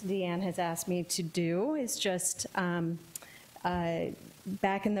tasks Deanne has asked me to do is just back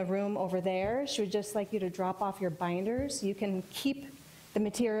in the room over there, she would just like you to drop off your binders. You can keep the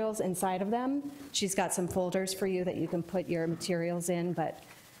materials inside of them. She's got some folders for you that you can put your materials in, but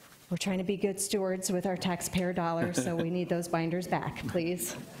we're trying to be good stewards with our taxpayer dollars, so we need those binders back,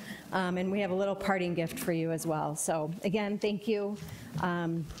 please. And we have a little parting gift for you as well. So again, thank you,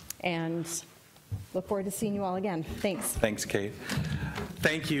 and look forward to seeing you all again. Thanks. Thanks, Kate.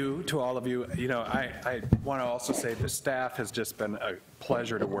 Thank you to all of you. I want to also say the staff has just been a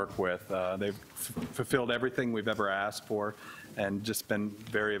pleasure to work with. They've fulfilled everything we've ever asked for and just been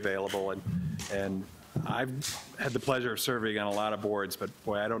very available. And I've had the pleasure of serving on a lot of boards, but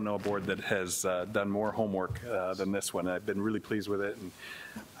boy, I don't know a board that has done more homework than this one. I've been really pleased with it, and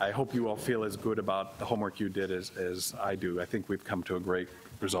I hope you all feel as good about the homework you did as I do. I think we've come to a great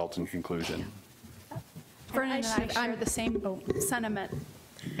result and conclusion. Vernon and I share the same sentiment.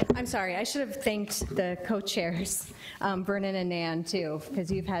 I'm sorry, I should have thanked the co-chairs, Vernon and Nan, too,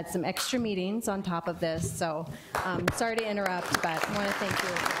 because you've had some extra meetings on top of this, so sorry to interrupt, but I want to thank you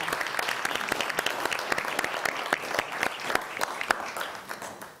as well.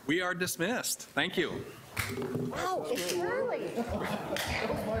 We are dismissed. Thank you. Wow, it's early.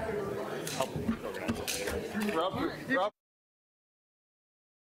 Rub